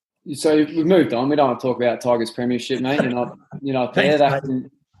moved on. We don't want to talk about Tigers premiership, mate. You're not there. I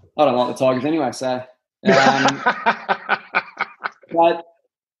don't like the Tigers anyway. So, but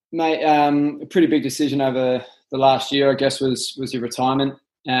mate, a pretty big decision over the last year, I guess, was your retirement.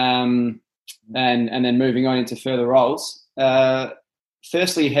 and then moving on into further roles.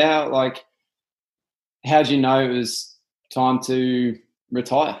 Firstly, how did you know it was time to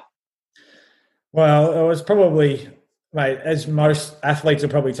retire? Well, it was probably, mate, as most athletes will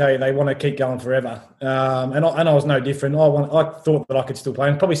probably tell you, they want to keep going forever. And I was no different. I thought that I could still play,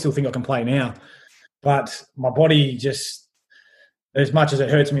 and probably still think I can play now. But my body just, as much as it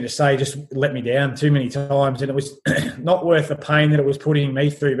hurts me to say, just let me down too many times. And it was not worth the pain that it was putting me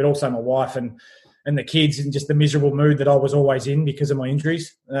through, but also my wife and the kids, and just the miserable mood that I was always in because of my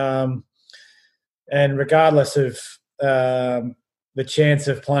injuries. And regardless of the chance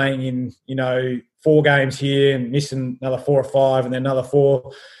of playing in, 4 games here and missing another 4 or 5 and then another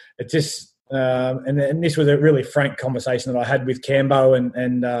 4, it just and this was a really frank conversation that I had with Cambo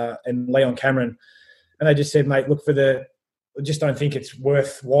and Leon Cameron, and they just said, mate, look, I just don't think it's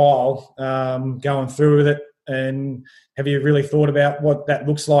worthwhile going through with it. And have you really thought about what that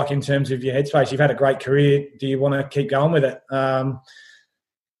looks like in terms of your headspace? You've had a great career. Do you want to keep going with it?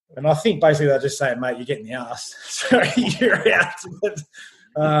 And I think basically they're just saying, mate, you're getting the arse. So you're out.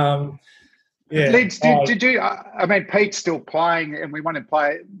 Lids, did you, Pete's still playing and we want to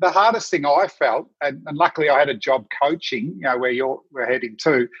play. The hardest thing I felt, and luckily I had a job coaching, where we're heading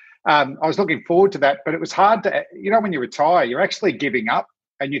to, I was looking forward to that, but it was hard to, when you retire, you're actually giving up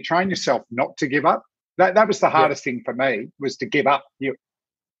and you train yourself not to give up. That was the hardest thing for me, was to give up.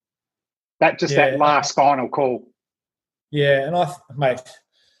 That last final call. Yeah, and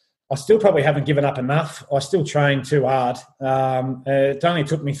I still probably haven't given up enough. I still train too hard. It only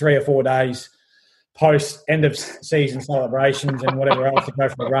took me 3 or 4 days post end of season celebrations and whatever else to go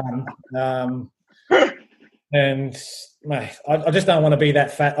for a run. And mate, I just don't want to be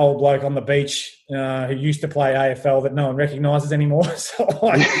that fat old bloke on the beach who used to play AFL that no one recognises anymore. So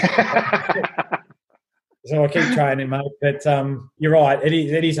I keep training, mate. But you're right,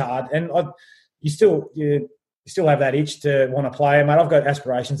 it is hard, and you still have that itch to want to play, mate. I've got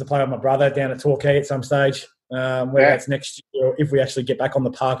aspirations to play with my brother down at Torquay at some stage, whether that's next year or if we actually get back on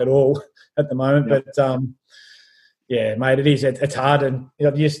the park at all at the moment. Yeah. But mate, it is. It's hard, and you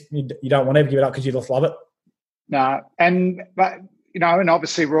don't want to ever give it up because you just love it. No, and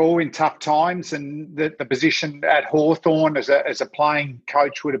obviously we're all in tough times, and the position at Hawthorn as a playing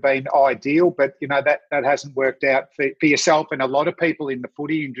coach would have been ideal, but that hasn't worked out for yourself and a lot of people in the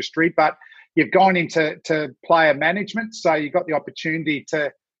footy industry. But you've gone into player management, so you've got the opportunity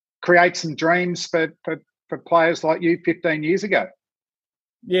to create some dreams for players like you 15 years ago.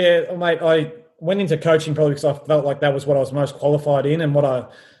 Yeah, mate, I went into coaching probably because I felt like that was what I was most qualified in, and what I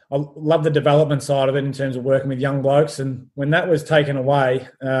love the development side of it in terms of working with young blokes. And when that was taken away,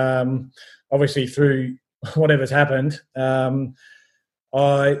 obviously through whatever's happened, the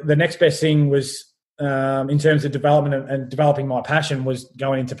next best thing was, in terms of development and developing my passion, was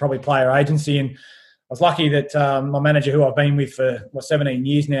going into probably player agency. And I was lucky that my manager, who I've been with for 17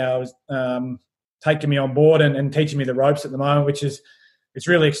 years now, was taking me on board and teaching me the ropes at the moment, which is, it's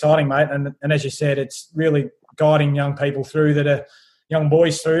really exciting, mate. And as you said, it's really guiding young people through young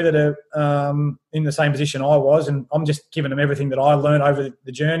boys through that are in the same position I was, and I'm just giving them everything that I learned over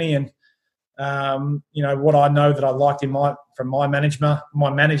the journey, and what I know that I liked from my manager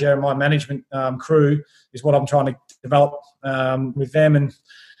and my management crew is what I'm trying to develop with them. And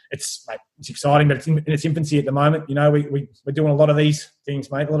it's exciting, but it's in its infancy at the moment. We're doing a lot of these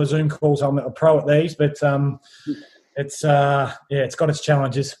things, mate. A lot of Zoom calls. I'm a pro at these, but it's got its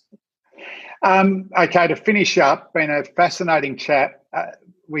challenges. Okay, to finish up, been a fascinating chat.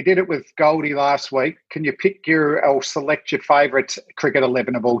 We did it with Goldie last week. Can you pick or select your favourite cricket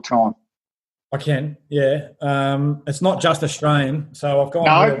 11 of all time? I can, yeah. It's not just Australian, so I've gone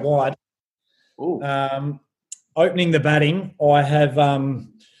a little wide. Opening the batting, I have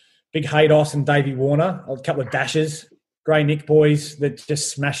Big Haydos and Davey Warner, a couple of dashes, Grey Nick boys that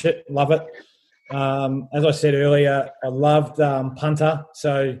just smash it, love it. As I said earlier, I loved punter.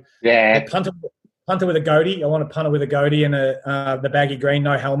 So punter with a goatee. I want a punter with a goatee and the baggy green,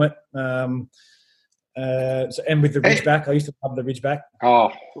 no helmet. And with the ridgeback. I used to love the ridgeback.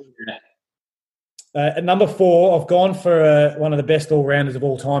 Oh, at number 4, I've gone for one of the best all-rounders of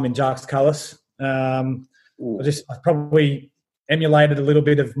all time in Jarks Cullis. I probably emulated a little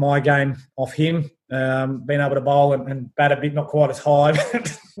bit of my game off him, being able to bowl and bat a bit, not quite as high.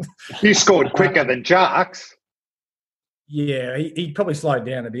 You scored quicker than Jarks. Yeah, he probably slowed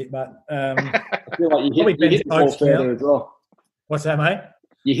down a bit, but I feel like you hit the ball further as well. What's that, mate?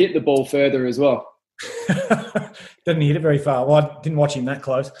 You hit the ball further as well. Didn't hit it very far. Well, I didn't watch him that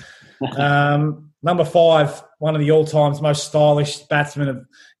close. Number 5, one of the all-time most stylish batsmen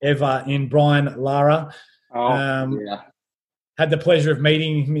ever in Brian Lara. had the pleasure of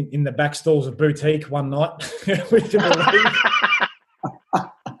meeting him in the back stalls of Boutique one night. Would you believe?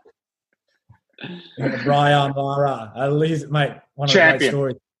 Brian Lara, mate, one of the great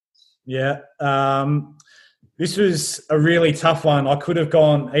stories. Yeah. This was a really tough one. I could have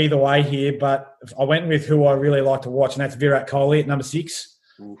gone either way here, but I went with who I really like to watch, and that's Virat Kohli at number 6.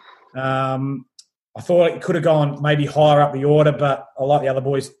 I thought it could have gone maybe higher up the order, but I like the other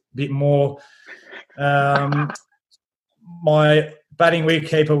boys a bit more. My batting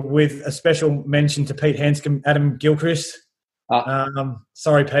wicketkeeper with a special mention to Pete Hanscom, Adam Gilchrist.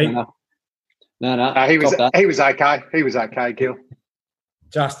 Sorry, Pete. No. He was okay. He was okay, Gil.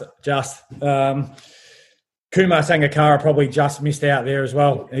 Just. Kumar Sangakkara probably just missed out there as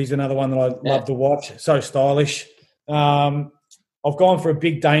well. He's another one that I love to watch. So stylish. I've gone for a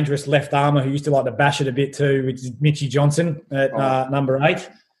big, dangerous left armour who used to like to bash it a bit too, which is Mitchie Johnson at number 8.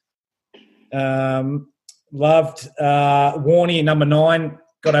 Loved Warney at number 9.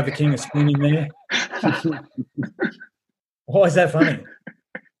 Got to have the king of spin in there. Why is that funny?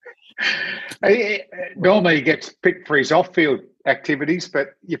 Normally he gets picked for his off-field activities,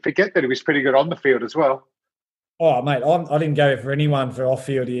 but you forget that he was pretty good on the field as well. Oh, mate, I didn't go for anyone for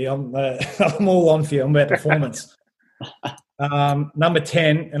off-field here. I'm all on-field. I'm about performance. Number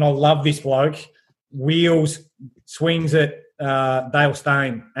 10, and I love this bloke, Wheels, swings at Dale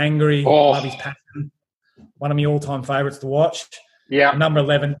Steyn. Angry, love his passion. One of my all-time favourites to watch. Yeah. Number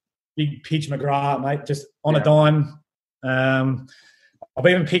 11, big Pidge McGrath, mate, just on a dime. I've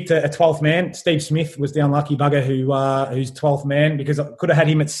even picked a 12th man. Steve Smith was the unlucky bugger who's 12th man, because I could have had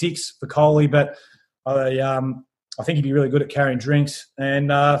him at 6 for Kohli, but I think he'd be really good at carrying drinks. And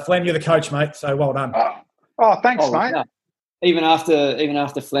Flem, you're the coach, mate, so well done. Thanks, mate. Yeah. Even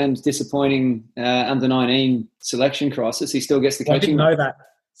after Flem's disappointing under-19 selection crisis, he still gets the coaching. I didn't know that.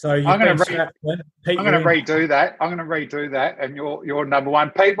 So I'm going to redo that. And you're number 1.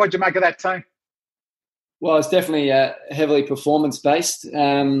 Pete, what'd you make of that team? Well, it's definitely heavily performance-based.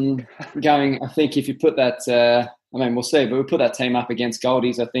 I think if you put that, we'll see, but we'll put that team up against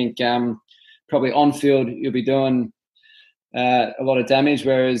Goldies. I think probably on-field you'll be doing a lot of damage,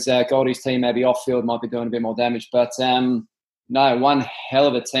 whereas Goldie's team maybe off-field might be doing a bit more damage. But no, one hell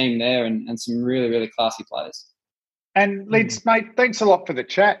of a team there and some really, really classy players. And Lids, mate, thanks a lot for the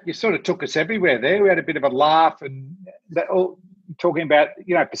chat. You sort of took us everywhere there. We had a bit of a laugh and talking about,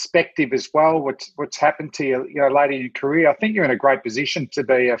 perspective as well, what's happened to you, later in your career. I think you're in a great position to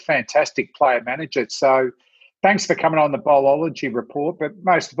be a fantastic player manager. So thanks for coming on the Bowlology Report. But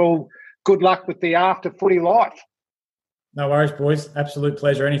most of all, good luck with the after footy life. No worries, boys. Absolute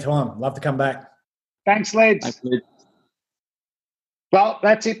pleasure anytime. Love to come back. Thanks, Lids. Thanks, Lids. Well,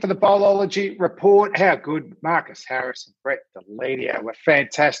 that's it for the Bowlology Report. How good Marcus Harris and Brett Deledio were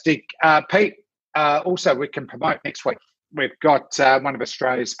fantastic. Pete, also we can promote next week. We've got one of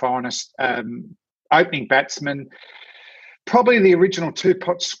Australia's finest opening batsmen, probably the original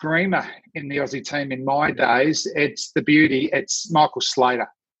two-pot screamer in the Aussie team in my days. It's the beauty. It's Michael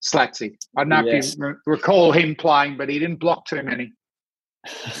Slatsy. I don't know if you recall him playing, but he didn't block too many.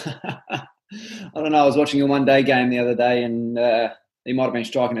 I don't know. I was watching a one-day game the other day, and he might have been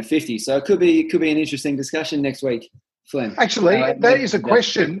striking at 50. So it could be an interesting discussion next week, Flynn. Actually, that is a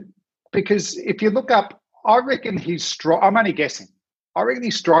question, because if you look up, I reckon I'm only guessing. I reckon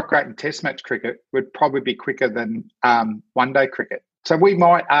his strike rate in Test match cricket would probably be quicker than one-day cricket. So we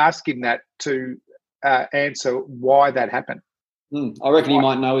might ask him that to answer why that happened. I reckon he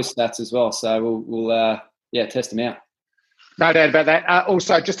might know his stats as well. So we'll test him out. No doubt about that.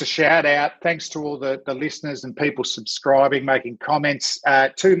 Also, just a shout out, thanks to all the listeners and people subscribing, making comments.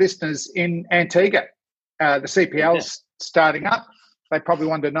 2 listeners in Antigua. The CPL's starting up. They probably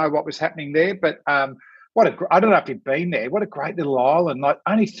wanted to know what was happening there. But I don't know if you've been there. What a great little island. Like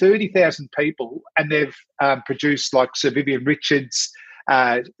only 30,000 people, and they've produced like Sir Vivian Richards,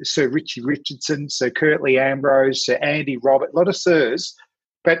 Sir Richie Richardson, Sir Curtly Ambrose, Sir Andy Robert, a lot of sirs.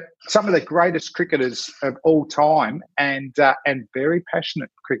 But some of the greatest cricketers of all time, and very passionate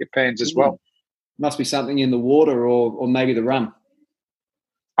cricket fans as well. Must be something in the water, or maybe the rum.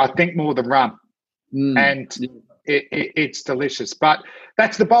 I think more the rum, and it's delicious. But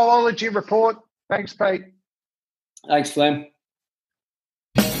that's the Bowlology Report. Thanks, Pete. Thanks, Flem.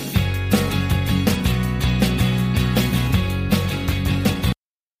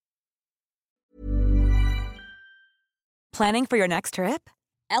 Planning for your next trip?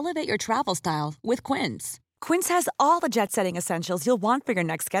 Elevate your travel style with Quince. Quince has all the jet-setting essentials you'll want for your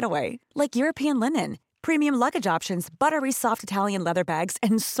next getaway, like European linen, premium luggage options, buttery soft Italian leather bags,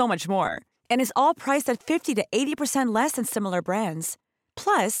 and so much more. And is all priced at 50 to 80% less than similar brands.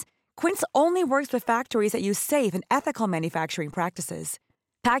 Plus, Quince only works with factories that use safe and ethical manufacturing practices.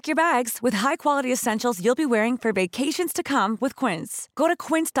 Pack your bags with high-quality essentials you'll be wearing for vacations to come with Quince. Go to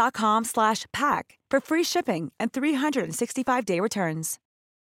quince.com/pack for free shipping and 365-day returns.